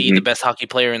you can be the best hockey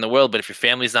player in the world, but if your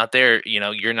family's not there,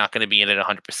 you're not going to be in it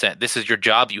 100%. This is your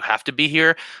job. You have to be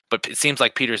here. But it seems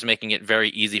like Peter's making it very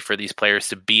easy for these players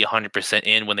to be 100%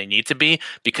 in when they need to be,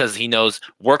 because he knows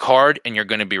work hard and you're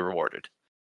going to be rewarded.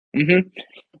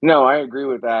 No, I agree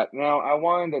with that. Now, I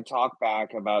wanted to talk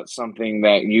back about something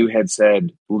that you had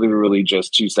said literally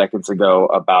just 2 seconds ago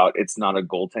about it's not a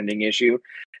goaltending issue.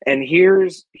 And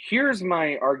here's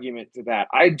my argument to that.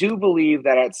 I do believe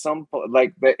that at some point,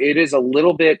 that it is a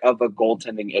little bit of a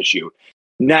goaltending issue.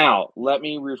 Now, let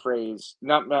me rephrase.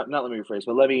 Not let me rephrase,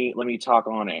 but let me talk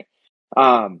on it.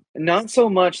 Not so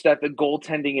much that the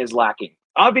goaltending is lacking.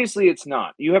 Obviously, it's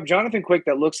not. You have Jonathan Quick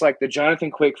that looks like the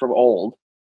Jonathan Quick from old.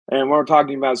 And we're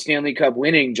talking about Stanley Cup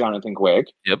winning Jonathan Quick.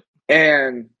 Yep.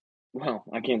 And, well,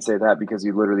 I can't say that because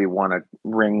he literally won a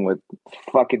ring with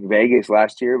fucking Vegas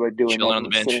last year by doing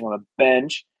sitting on a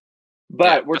bench.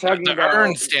 But we're talking about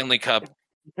earned Stanley Cup.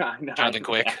 Jonathan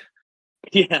Quick.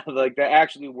 Yeah, that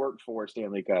actually worked for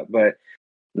Stanley Cup. But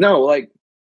no,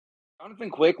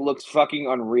 Jonathan Quick looks fucking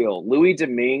unreal. Louis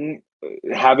Domingue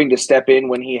having to step in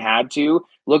when he had to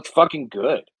looked fucking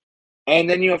good. And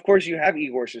then, of course, you have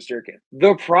Igor Shesterkin.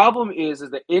 The problem is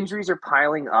that injuries are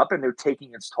piling up and they're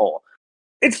taking its toll.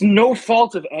 It's no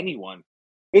fault of anyone.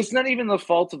 It's not even the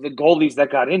fault of the goalies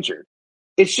that got injured.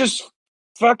 It's just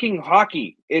fucking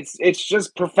hockey. It's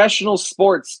just professional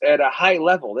sports at a high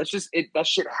level. That's just it. That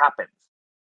shit happens.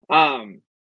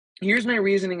 Here's my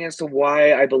reasoning as to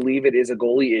why I believe it is a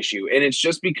goalie issue, and it's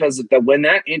just because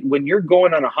when you're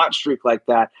going on a hot streak like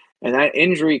that, and that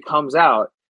injury comes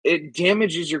out, it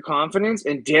damages your confidence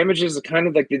and damages kind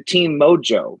of like the team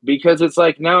mojo, because it's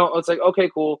like, now it's like, okay,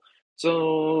 cool.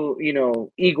 So,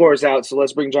 Igor's out, so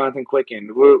let's bring Jonathan Quick in.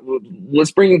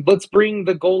 Let's bring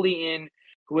the goalie in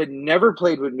who had never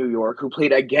played with New York, who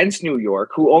played against New York,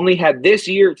 who only had this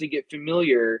year to get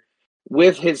familiar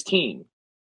with his team.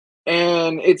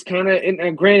 And it's kind of,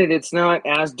 and granted, it's not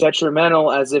as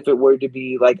detrimental as if it were to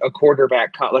be like a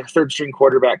quarterback, like a third string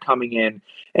quarterback coming in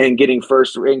and getting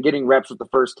reps with the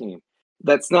first team.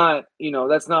 That's not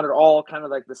at all kind of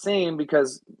like the same,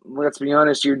 because let's be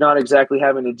honest, you're not exactly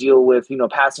having to deal with,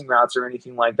 passing routes or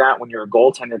anything like that when you're a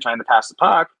goaltender trying to pass the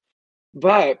puck.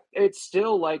 But it's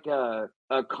still like a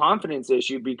confidence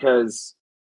issue, because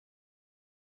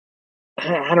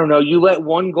I don't know, you let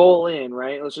one goal in,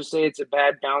 right? Let's just say it's a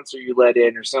bad bouncer you let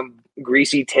in, or some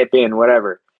greasy tip in,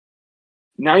 whatever.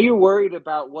 Now you're worried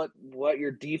about what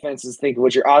your defense is thinking,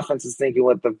 what your offense is thinking,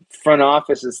 what the front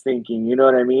office is thinking. You know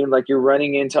what I mean? Like, you're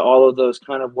running into all of those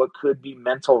kind of what could be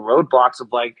mental roadblocks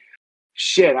of like,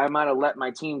 shit, I might have let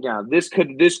my team down. This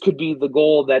could be the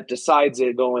goal that decides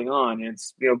it going on.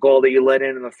 It's, goal that you let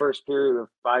in the first period with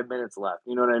 5 minutes left.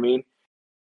 You know what I mean?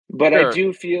 But sure. I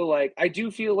do feel like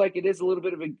it is a little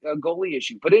bit of a goalie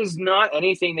issue, but it is not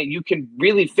anything that you can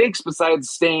really fix besides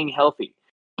staying healthy.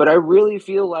 But I really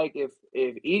feel like if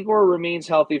Igor remains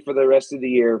healthy for the rest of the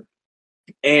year,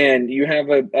 and you have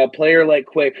a player like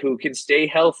Quick who can stay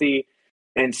healthy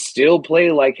and still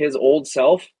play like his old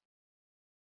self,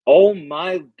 oh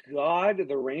my God,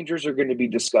 the Rangers are going to be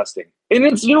disgusting. And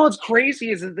it's, what's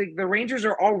crazy is that the Rangers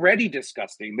are already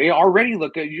disgusting. They already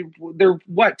look at you. They're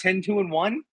what,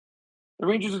 10-2-1? The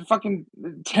Rangers are fucking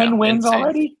 10 wins insane.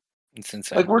 Already? It's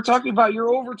insane. Like, we're talking about,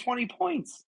 you're over 20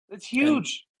 points. That's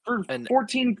huge for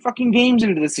 14 fucking games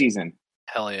into the season.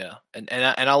 Hell yeah. And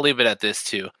I'll leave it at this,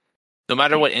 too. No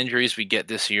matter what injuries we get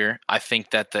this year, I think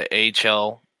that the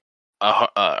AHL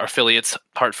affiliates,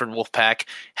 Hartford Wolfpack,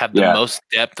 have the most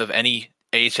depth of any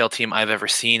AHL team I've ever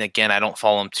seen. Again, I don't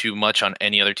follow them too much on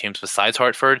any other teams besides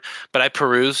Hartford, but I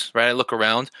peruse, right? I look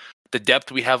around. The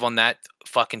depth we have on that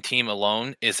fucking team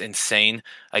alone is insane.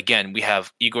 Again, we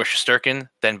have Igor Shesterkin,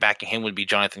 then backing him would be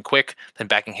Jonathan Quick, then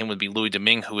backing him would be Louis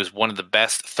Domingue, who is one of the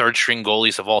best third-string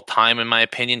goalies of all time, in my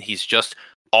opinion. He's just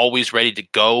always ready to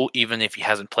go, even if he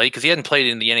hasn't played, because he hadn't played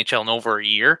in the NHL in over a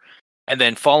year. And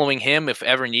then following him, if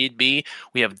ever need be,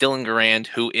 we have Dylan Garand,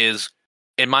 who is,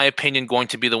 in my opinion, going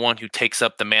to be the one who takes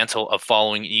up the mantle of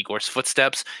following Igor's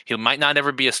footsteps. He might not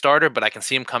ever be a starter, but I can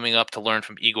see him coming up to learn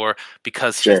from Igor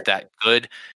because he's that good.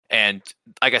 And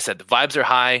like I said, the vibes are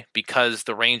high because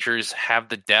the Rangers have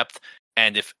the depth.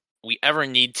 And if we ever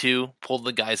need to pull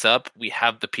the guys up, we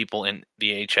have the people in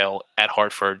the AHL at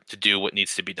Hartford to do what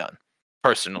needs to be done.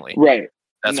 Personally, right?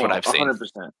 That's what I've seen.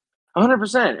 100%.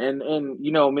 100%.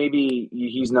 And maybe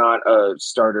he's not a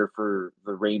starter for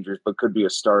the Rangers, but could be a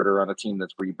starter on a team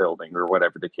that's rebuilding or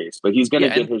whatever the case. But he's going to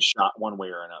get his shot one way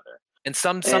or another. And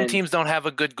some teams don't have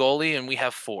a good goalie, and we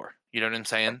have 4. You know what I'm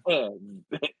saying?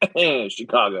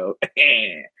 Chicago.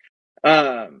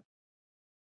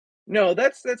 No,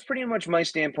 that's pretty much my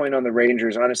standpoint on the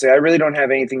Rangers. Honestly, I really don't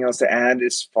have anything else to add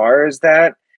as far as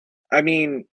that. I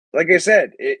mean, like I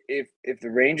said, if the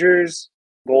Rangers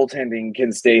goaltending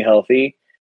can stay healthy,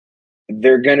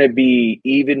 they're going to be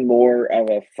even more of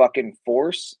a fucking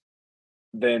force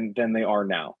than they are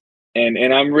now.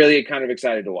 And I'm really kind of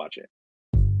excited to watch it.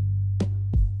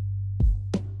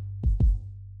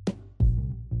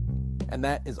 And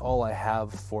that is all I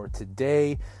have for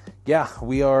today. Yeah,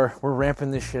 we're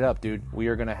ramping this shit up, dude. We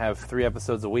are going to have 3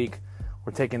 episodes a week.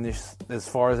 We're taking this as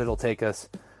far as it'll take us.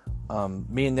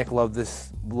 Me and Nick love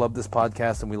this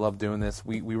podcast, and we love doing this.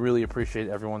 We really appreciate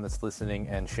everyone that's listening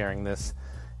and sharing this.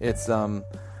 It's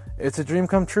a dream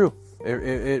come true.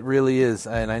 It really is,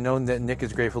 and I know that Nick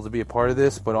is grateful to be a part of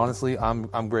this. But honestly,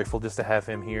 I'm grateful just to have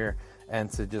him here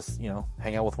and to just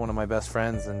hang out with one of my best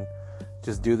friends and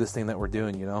just do this thing that we're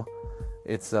doing.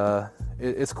 It's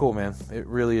cool, man. It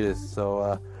really is.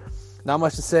 So not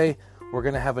much to say. We're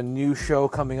gonna have a new show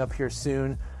coming up here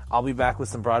soon. I'll be back with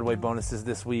some Broadway bonuses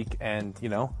this week, and,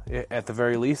 at the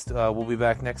very least, we'll be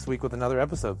back next week with another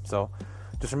episode. So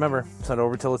just remember, it's not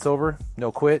over till it's over.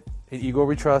 No quit. In Igor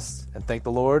we trust, and thank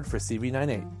the Lord for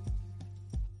CB98.